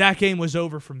 but that game was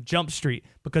over from Jump Street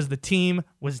because the team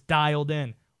was dialed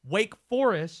in. Wake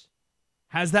Forest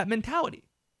has that mentality.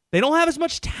 They don't have as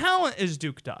much talent as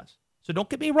Duke does. So don't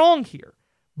get me wrong here.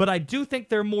 But I do think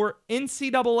they're more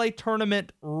NCAA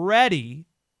tournament ready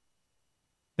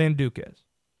than Duke is.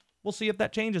 We'll see if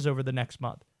that changes over the next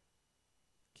month.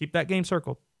 Keep that game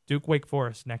circled. Duke Wake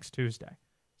Forest next Tuesday.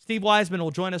 Steve Wiseman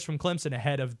will join us from Clemson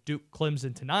ahead of Duke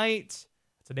Clemson tonight.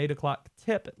 It's an 8 o'clock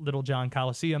tip at Little John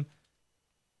Coliseum.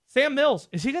 Sam Mills,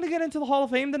 is he going to get into the Hall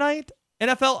of Fame tonight?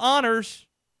 NFL honors.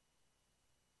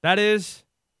 That is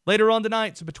later on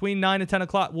tonight, so between 9 and 10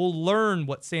 o'clock, we'll learn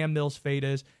what Sam Mills' fate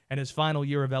is and his final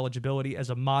year of eligibility as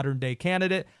a modern-day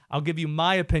candidate. I'll give you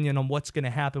my opinion on what's going to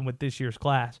happen with this year's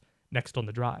class next on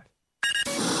The Drive.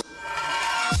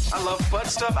 I love butt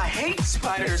stuff. I hate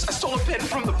spiders. I stole a pen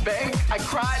from the bank. I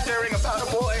cried during About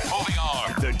a Boy. Moving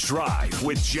on. The Drive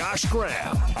with Josh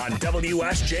Graham on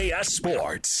WSJS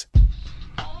Sports.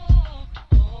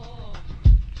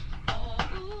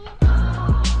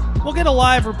 We'll get a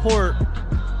live report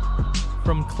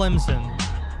from Clemson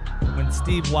when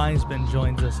Steve Wiseman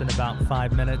joins us in about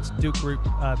 5 minutes. Duke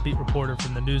beat reporter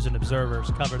from the News and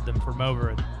Observer's covered them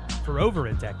for over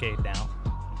a decade now.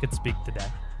 Could speak today.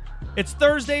 It's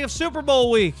Thursday of Super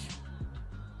Bowl week.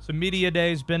 So media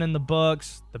day's been in the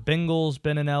books. The Bengals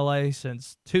been in LA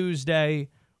since Tuesday.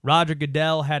 Roger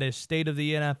Goodell had his State of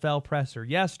the NFL presser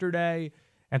yesterday.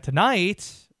 And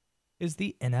tonight is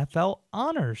the NFL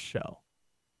Honors Show.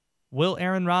 Will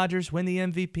Aaron Rodgers win the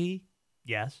MVP?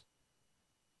 Yes.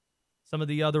 Some of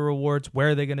the other awards,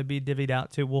 where are they going to be divvied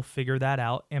out to? We'll figure that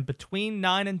out. And between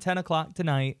 9 and 10 o'clock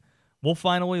tonight, we'll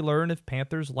finally learn if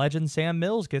Panthers legend Sam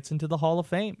Mills gets into the Hall of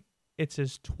Fame. It's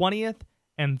his 20th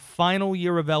and final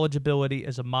year of eligibility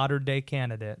as a modern-day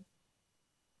candidate.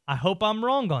 I hope I'm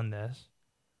wrong on this,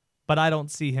 but I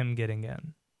don't see him getting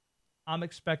in. I'm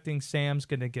expecting Sam's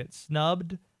going to get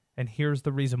snubbed, and here's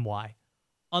the reason why.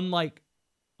 Unlike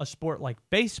a sport like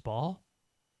baseball,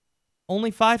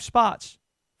 only 5 spots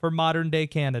for modern-day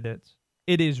candidates,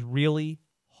 it is really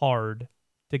hard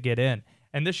to get in.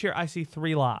 And this year, I see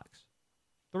 3 locks.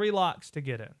 3 locks to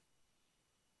get in.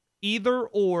 Either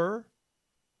or,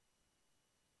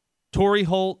 Torrey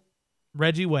Holt,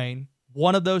 Reggie Wayne.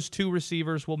 One of those 2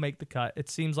 receivers will make the cut. It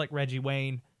seems like Reggie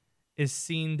Wayne is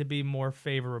seen to be more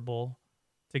favorable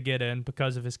to get in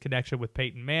because of his connection with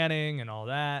Peyton Manning and all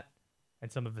that.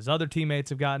 And some of his other teammates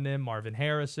have gotten in, Marvin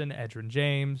Harrison, Edgerrin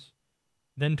James.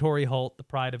 Then Torrey Holt, the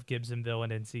pride of Gibsonville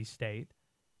and NC State.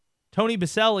 Tony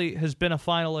Baselli has been a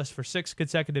finalist for 6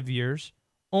 consecutive years,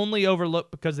 only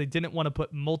overlooked because they didn't want to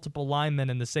put multiple linemen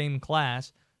in the same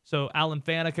class. So Alan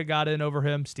Faneca got in over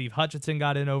him. Steve Hutchinson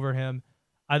got in over him.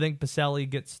 I think Baselli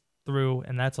gets through,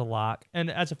 and that's a lock.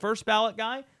 And as a first ballot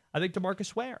guy, I think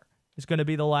DeMarcus Ware is going to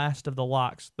be the last of the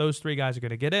locks. Those 3 guys are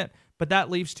going to get in. But that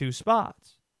leaves 2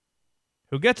 spots.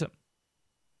 Who gets them?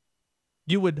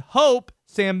 You would hope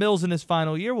Sam Mills in his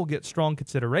final year will get strong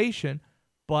consideration,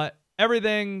 but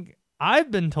everything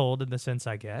I've been told in the sense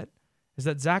I get is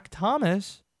that Zach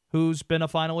Thomas, who's been a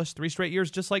finalist 3 straight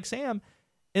years just like Sam,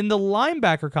 in the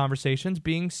linebacker conversations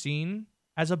being seen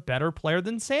as a better player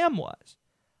than Sam was.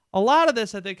 A lot of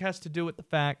this, I think, has to do with the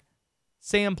fact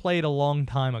Sam played a long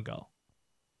time ago.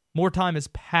 More time has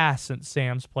passed since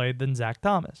Sam's played than Zach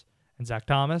Thomas. And Zach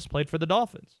Thomas played for the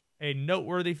Dolphins, a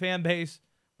noteworthy fan base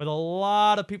with a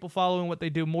lot of people following what they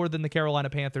do more than the Carolina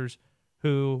Panthers,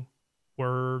 who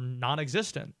were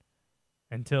non-existent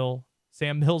until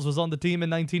Sam Mills was on the team in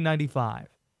 1995.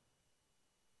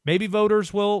 Maybe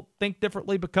voters will think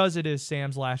differently because it is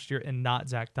Sam's last year and not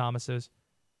Zach Thomas's.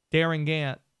 Darren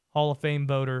Gant, Hall of Fame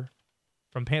voter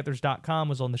from Panthers.com,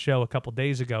 was on the show a couple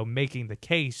days ago making the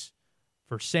case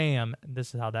for Sam, and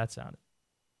this is how that sounded.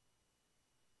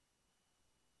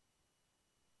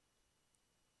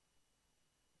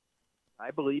 I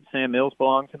believe Sam Mills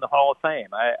belongs in the Hall of Fame.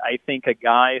 I think a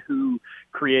guy who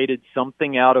created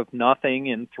something out of nothing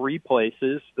in 3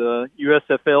 places. The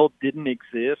USFL didn't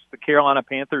exist. The Carolina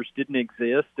Panthers didn't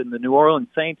exist. And the New Orleans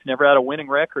Saints never had a winning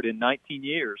record in 19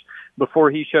 years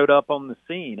before he showed up on the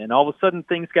scene. And all of a sudden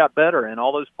things got better in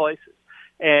all those places.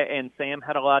 And Sam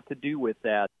had a lot to do with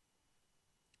that.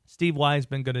 Steve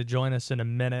Wiseman going to join us in a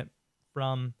minute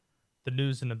from the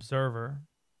News and Observer,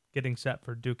 getting set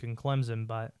for Duke and Clemson,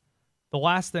 but the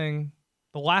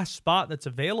last spot that's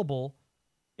available,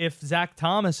 if Zach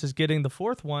Thomas is getting the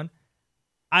 4th one,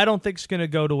 I don't think it's going to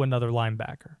go to another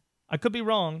linebacker. I could be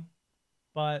wrong,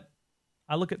 but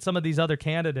I look at some of these other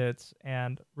candidates,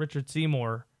 and Richard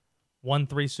Seymour won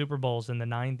 3 Super Bowls in the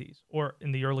 90s or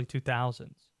in the early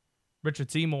 2000s.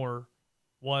 Richard Seymour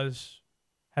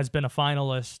has been a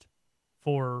finalist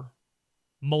for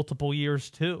multiple years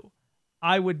too.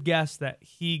 I would guess that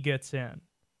he gets in.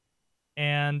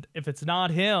 And if it's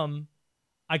not him,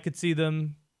 I could see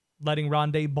them letting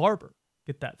Rondé Barber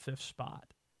get that 5th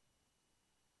spot.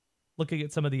 Looking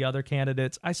at some of the other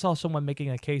candidates, I saw someone making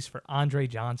a case for Andre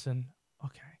Johnson.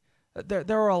 Okay.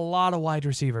 There are a lot of wide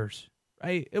receivers,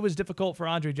 right? It was difficult for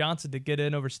Andre Johnson to get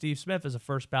in over Steve Smith as a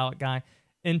first ballot guy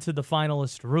into the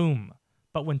finalist room.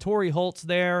 But when Torrey Holt's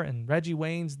there and Reggie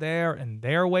Wayne's there and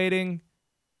they're waiting,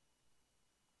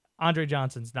 Andre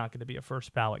Johnson's not going to be a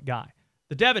first ballot guy.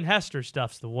 The Devin Hester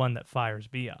stuff's the one that fires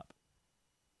me up.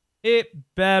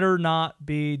 It better not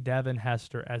be Devin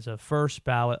Hester as a first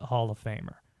ballot Hall of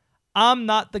Famer. I'm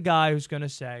not the guy who's going to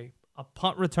say a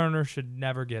punt returner should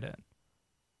never get in.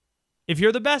 If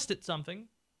you're the best at something,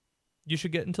 you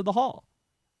should get into the Hall.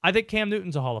 I think Cam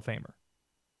Newton's a Hall of Famer.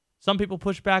 Some people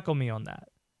push back on me on that.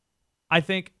 I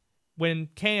think when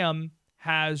Cam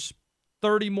has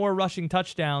 30 more rushing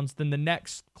touchdowns than the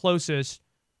next closest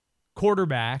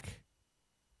quarterback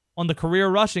on the career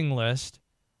rushing list,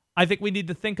 I think we need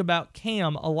to think about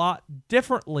Cam a lot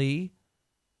differently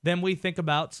than we think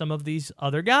about some of these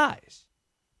other guys.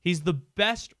 He's the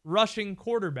best rushing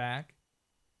quarterback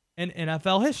in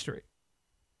NFL history.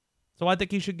 So I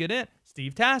think he should get in.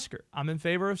 Steve Tasker. I'm in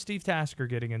favor of Steve Tasker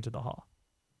getting into the Hall.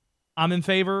 I'm in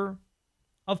favor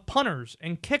of punters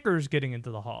and kickers getting into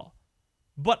the Hall.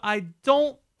 But I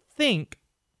don't think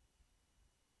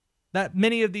that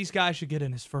many of these guys should get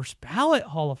in as first ballot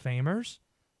Hall of Famers.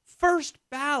 First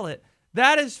ballot.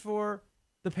 That is for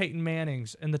the Peyton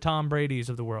Mannings and the Tom Bradys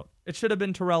of the world. It should have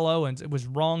been Terrell Owens. It was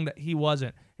wrong that he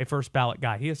wasn't a first ballot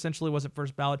guy. He essentially wasn't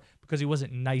first ballot because he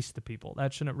wasn't nice to people.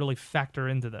 That shouldn't really factor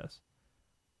into this.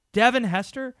 Devin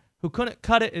Hester, who couldn't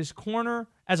cut it as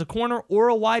a corner or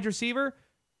a wide receiver,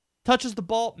 touches the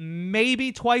ball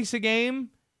maybe twice a game.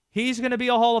 He's going to be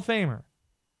a Hall of Famer.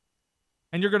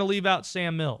 And you're going to leave out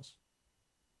Sam Mills.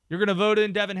 You're going to vote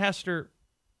in Devin Hester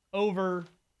over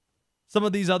some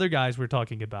of these other guys we're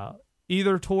talking about.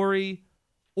 Either Torrey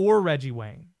or Reggie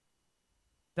Wayne.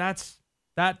 That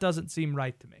doesn't seem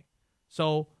right to me.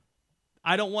 So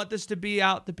I don't want this to be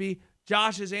out to be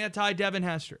Josh is anti-Devin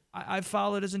Hester. I've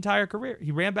followed his entire career.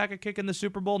 He ran back a kick in the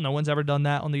Super Bowl. No one's ever done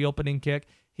that on the opening kick.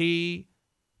 He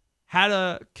had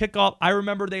a kickoff. I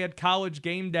remember they had College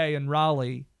Game Day in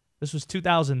Raleigh. This was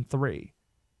 2003.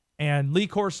 And Lee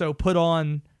Corso put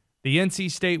on the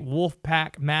NC State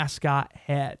Wolfpack mascot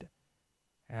head.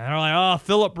 And they're like, oh,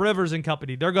 Phillip Rivers and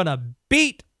company. They're going to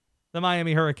beat the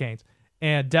Miami Hurricanes.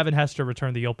 And Devin Hester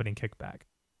returned the opening kickback.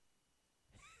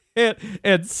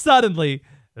 And suddenly,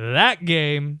 that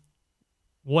game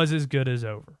was as good as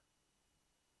over.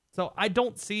 So I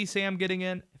don't see Sam getting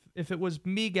in. If it was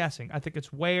me guessing, I think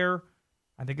it's Ware,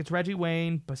 I think it's Reggie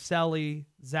Wayne, Baselli,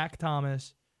 Zach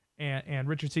Thomas, and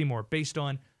Richard Seymour, based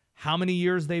on how many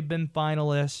years they've been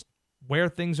finalists, where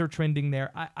things are trending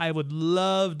there. I would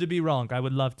love to be wrong. I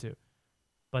would love to.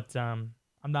 But I'm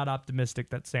not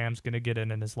optimistic that Sam's going to get in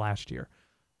his last year.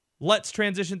 Let's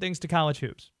transition things to college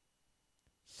hoops.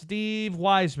 Steve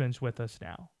Wiseman's with us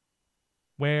now,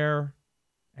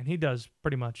 and he does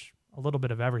pretty much a little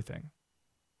bit of everything.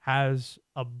 Has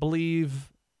a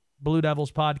Believe Blue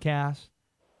Devils podcast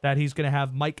that he's going to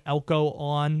have Mike Elko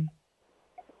on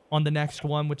the next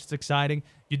one, which is exciting.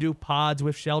 You do pods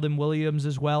with Sheldon Williams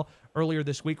as well. Earlier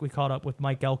this week, we caught up with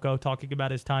Mike Elko talking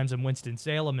about his times in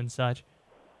Winston-Salem and such.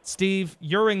 Steve,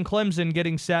 you're in Clemson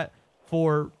getting set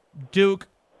for Duke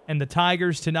and the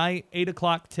Tigers tonight. 8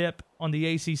 o'clock tip on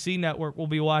the ACC network. We'll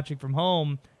be watching from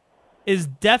home. Is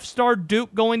Death Star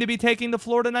Duke going to be taking the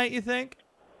floor tonight, you think?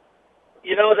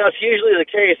 You know, that's usually the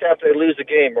case after they lose a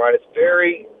game, right? It's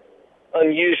very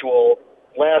unusual,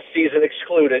 last season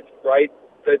excluded, right,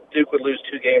 that Duke would lose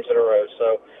 2 games in a row.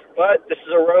 So, but this is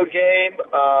a road game.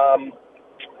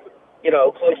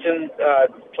 Clemson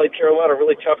played Carolina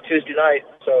really tough Tuesday night,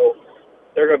 so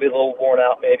they're going to be a little worn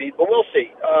out maybe, but we'll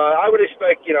see. I would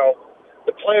expect,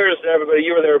 the players and everybody,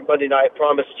 you were there Monday night,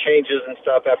 promised changes and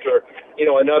stuff after,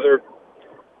 another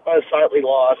unsightly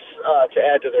loss to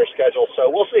add to their schedule.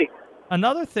 So we'll see.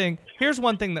 Another thing, here's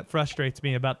one thing that frustrates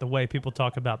me about the way people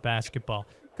talk about basketball.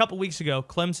 A couple weeks ago,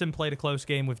 Clemson played a close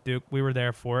game with Duke. We were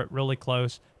there for it, really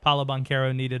close. Paolo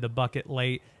Banchero needed a bucket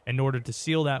late in order to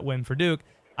seal that win for Duke.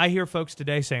 I hear folks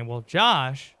today saying, well,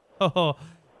 Josh, the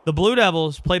Blue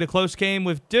Devils played a close game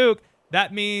with Duke.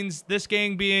 That means this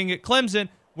game being at Clemson,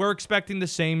 we're expecting the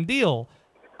same deal.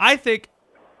 I think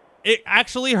it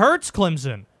actually hurts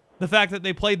Clemson, the fact that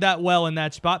they played that well in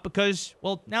that spot, because,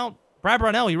 well, now Brad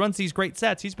Brownell, he runs these great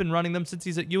sets. He's been running them since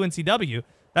he's at UNCW.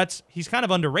 He's kind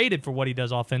of underrated for what he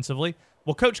does offensively.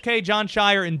 Well, Coach K, John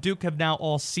Shire, and Duke have now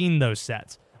all seen those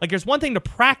sets. Like, there's one thing to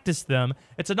practice them.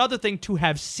 It's another thing to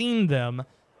have seen them.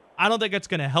 I don't think it's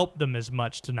going to help them as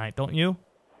much tonight, don't you?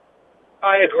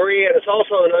 I agree, and it's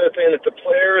also another thing that the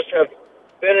players have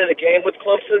been in a game with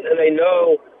Clemson, and they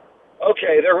know,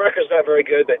 okay, their record's not very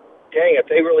good, but dang it,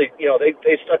 they really,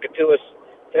 they stuck it to us.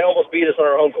 They almost beat us on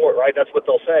our home court, right? That's what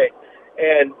they'll say.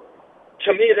 And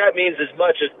to me, that means as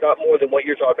much, as not more than what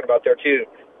you're talking about there, too.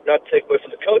 Not to take away from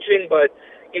the coaching, but,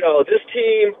 this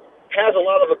team has a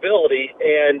lot of ability,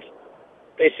 and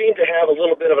they seem to have a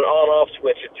little bit of an on-off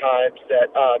switch at times that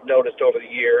I've noticed over the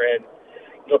year, and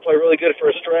they'll play really good for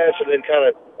a stretch and then kind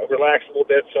of relax a little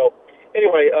bit. So,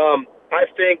 anyway, I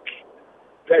think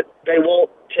that they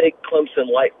won't take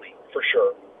Clemson lightly, for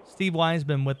sure. Steve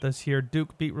Wiseman with us here,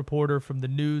 Duke beat reporter from the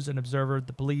News and Observer,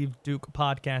 the Believe Duke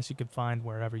podcast you can find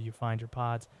wherever you find your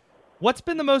pods. What's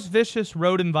been the most vicious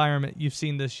road environment you've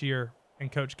seen this year in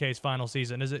Coach K's final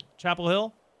season? Is it Chapel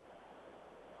Hill?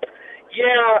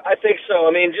 Yeah, I think so.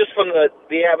 I mean, just from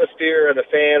the atmosphere and the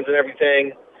fans and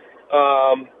everything.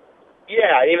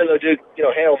 Yeah, even though Duke,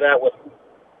 handled that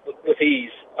with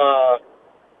ease. I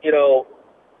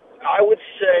would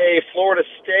say Florida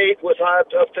State was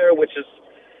hyped up there, which is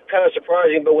kind of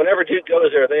surprising. But whenever Duke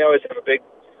goes there, they always have a big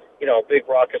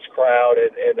raucous crowd,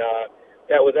 and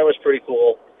that was pretty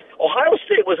cool. Ohio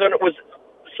State was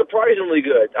surprisingly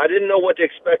good. I didn't know what to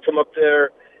expect from up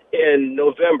there in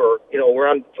November,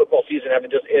 around football season having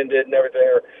just ended and everything,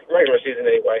 or regular season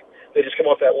anyway. They just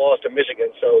come off that loss to Michigan,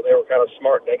 so they were kind of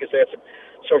smart. And I guess they had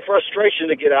some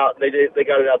frustration to get out, and they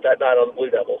got it out that night on the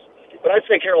Blue Devils. But I'd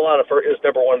say Carolina is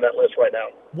number one on that list right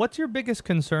now. What's your biggest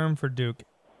concern for Duke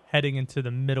heading into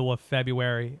the middle of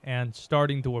February and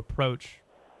starting to approach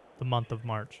the month of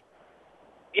March?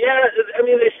 Yeah, I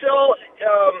mean, they still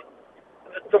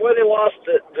the way they lost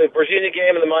the Virginia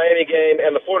game and the Miami game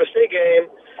and the Florida State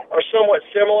game are somewhat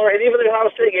similar, and even the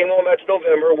Ohio State game going back to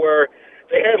November, where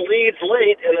they had leads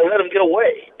late and they let them get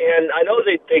away. And I know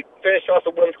they finished off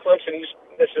the win with Clemson. You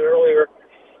mentioned earlier,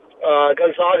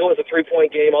 Gonzaga it was a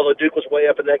 3-point game, although Duke was way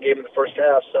up in that game in the first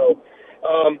half. So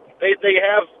they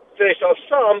have finished off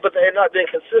some, but they have not been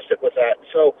consistent with that.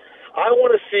 So I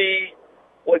want to see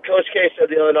what Coach K said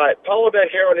the other night. Paulo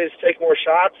Banchero needs to take more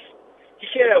shots. He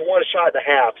can't have one shot and a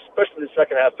half, especially in the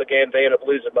second half of the game. They end up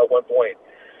losing by 1 point.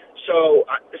 So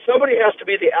somebody has to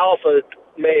be the alpha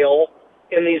male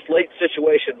in these late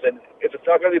situations. And if it's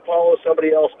not going to be Paulo,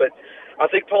 somebody else. But I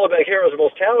think Paulo Banchero is the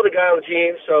most talented guy on the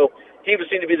team, so he would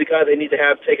seem to be the guy they need to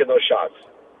have taking those shots.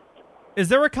 Is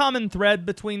there a common thread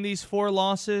between these 4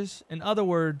 losses? In other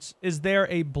words, is there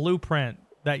a blueprint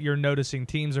that you're noticing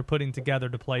teams are putting together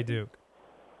to play Duke?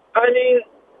 I mean,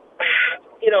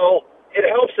 it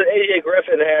helps that A.J.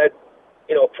 Griffin had,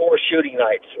 4 shooting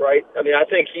nights, right? I mean, I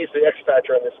think he's the X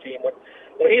factor on this team.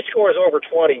 When he scores over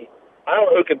 20, I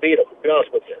don't know who can beat him, to be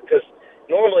honest with you, because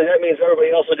normally that means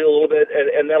everybody else will do a little bit,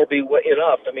 and that'll be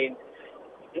enough. I mean,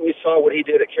 we saw what he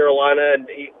did at Carolina and,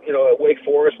 at Wake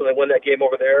Forest when they won that game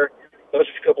over there. Those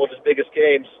are a couple of his biggest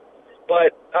games.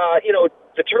 But,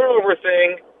 the turnover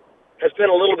thing has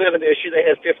been a little bit of an issue. They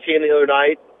had 15 the other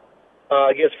night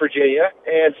against Virginia.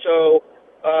 And so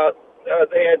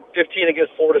they had 15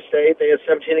 against Florida State. They had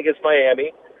 17 against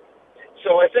Miami.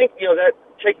 So I think, that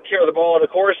taking care of the ball. And,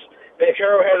 of course,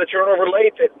 Banchero had the turnover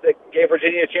late that gave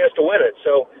Virginia a chance to win it.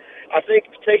 So I think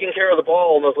taking care of the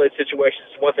ball in those late situations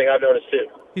is one thing I've noticed, too.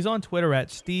 He's on Twitter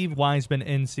at Steve Wiseman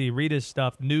NC. Read his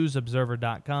stuff,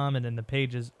 newsobserver.com, and in the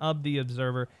pages of The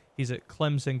Observer. He's at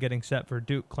Clemson getting set for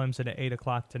Duke Clemson at 8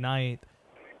 o'clock tonight.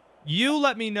 You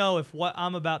let me know if what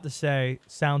I'm about to say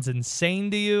sounds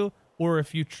insane to you or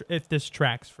if this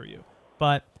tracks for you.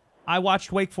 But I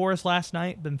watched Wake Forest last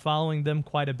night, been following them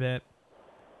quite a bit.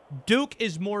 Duke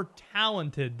is more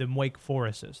talented than Wake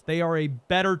Forest is. They are a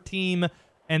better team,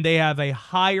 and they have a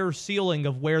higher ceiling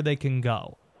of where they can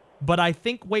go. But I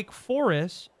think Wake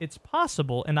Forest, it's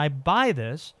possible, and I buy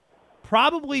this,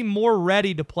 probably more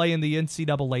ready to play in the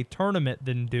NCAA tournament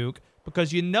than Duke,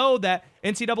 because you know that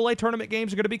NCAA tournament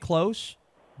games are going to be close.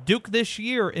 Duke this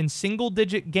year in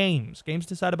single-digit games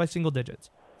decided by single digits,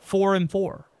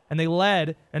 4-4, and they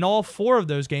led in all 4 of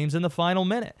those games in the final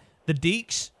minute. The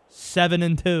Deeks,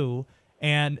 7-2,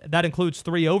 and that includes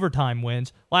 3 overtime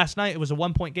wins. Last night it was a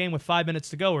 1-point game with 5 minutes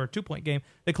to go, or a 2-point game.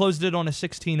 They closed it on a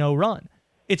 16-0 run.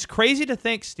 It's crazy to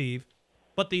think, Steve,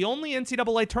 but the only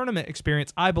NCAA tournament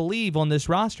experience I believe on this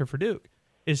roster for Duke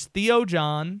is Theo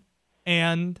John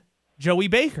and Joey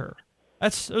Baker.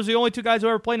 Those are the only 2 guys who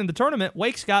ever played in the tournament.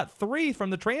 Wake's got 3 from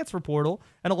the transfer portal,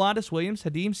 and Alondas Williams,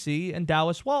 Hadim C., and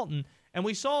Dallas Walton. And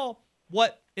we saw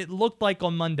what it looked like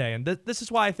on Monday. And this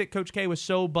is why I think Coach K was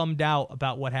so bummed out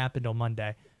about what happened on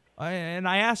Monday. And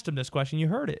I asked him this question. You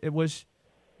heard it. It was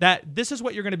that this is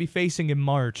what you're going to be facing in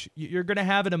March. You're going to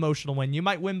have an emotional win. You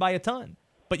might win by a ton,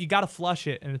 but you got to flush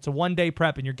it, and it's a one-day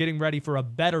prep, and you're getting ready for a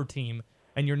better team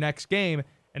in your next game.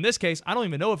 In this case, I don't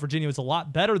even know if Virginia was a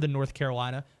lot better than North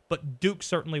Carolina, but Duke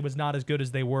certainly was not as good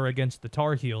as they were against the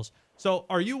Tar Heels. So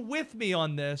are you with me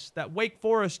on this, that Wake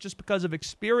Forest, just because of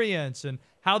experience and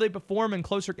how they perform in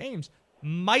closer games,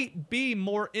 might be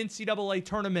more NCAA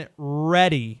tournament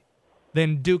ready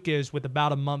than Duke is with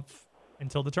about a month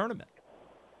until the tournament?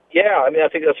 Yeah, I mean, I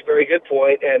think that's a very good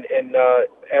point, and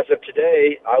as of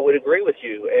today, I would agree with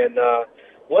you. And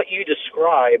what you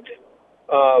described,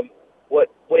 what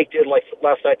Wake did like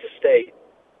last night to State,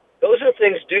 those are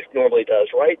things Duke normally does,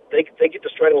 right? They get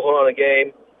the stranglehold on a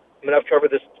game. I mean, I've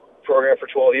covered this program for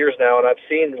 12 years now, and I've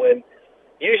seen when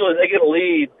usually they get a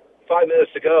lead 5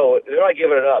 minutes to go, they're not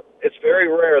giving it up. It's very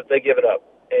rare that they give it up,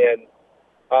 and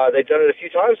they've done it a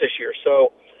few times this year.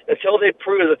 So until they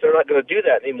prove that they're not going to do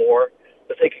that anymore,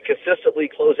 that they can consistently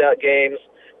close out games,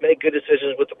 make good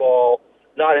decisions with the ball,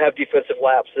 not have defensive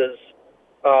lapses,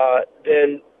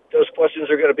 then those questions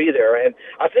are going to be there. And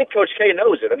I think Coach K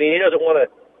knows it. I mean, he doesn't want to,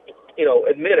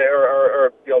 admit it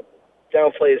or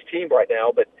downplay his team right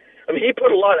now. But, I mean, he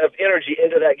put a lot of energy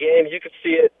into that game. You could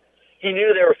see it. He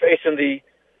knew they were facing the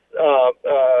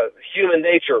human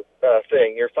nature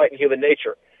thing. You're fighting human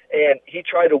nature. And he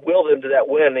tried to will them to that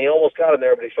win. And he almost got him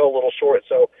there, but he fell a little short.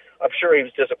 So I'm sure he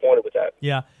was disappointed with that.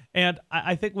 Yeah, and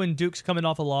I think when Duke's coming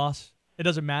off a loss, it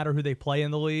doesn't matter who they play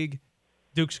in the league.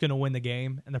 Duke's going to win the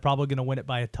game, and they're probably going to win it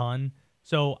by a ton.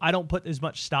 So I don't put as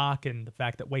much stock in the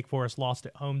fact that Wake Forest lost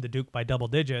at home to Duke by double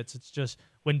digits. It's just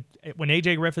when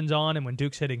A.J. Griffin's on and when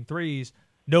Duke's hitting threes,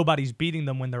 nobody's beating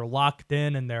them when they're locked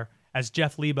in and they're, as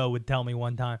Jeff Lebo would tell me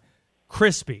one time,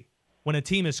 crispy. When a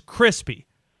team is crispy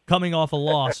coming off a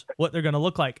loss, what they're going to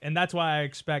look like. And that's why I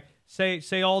expect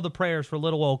Say all the prayers for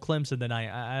little old Clemson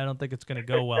tonight. I don't think it's going to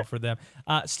go well for them.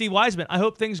 Steve Wiseman, I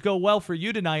hope things go well for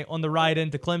you tonight on the ride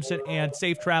into Clemson and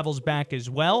safe travels back as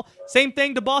well. Same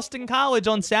thing to Boston College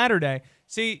on Saturday.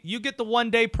 See, you get the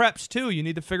one-day preps too. You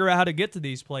need to figure out how to get to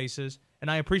these places,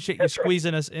 and I appreciate you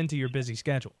squeezing us into your busy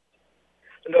schedule.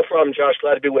 No problem, Josh.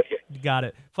 Glad to be with you. You got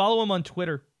it. Follow him on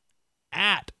Twitter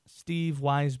at Steve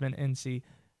Wiseman NC,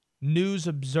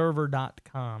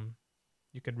 newsobserver.com.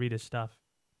 You can read his stuff.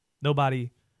 Nobody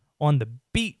on the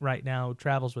beat right now who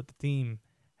travels with the team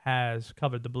has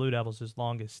covered the Blue Devils as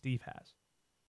long as Steve has.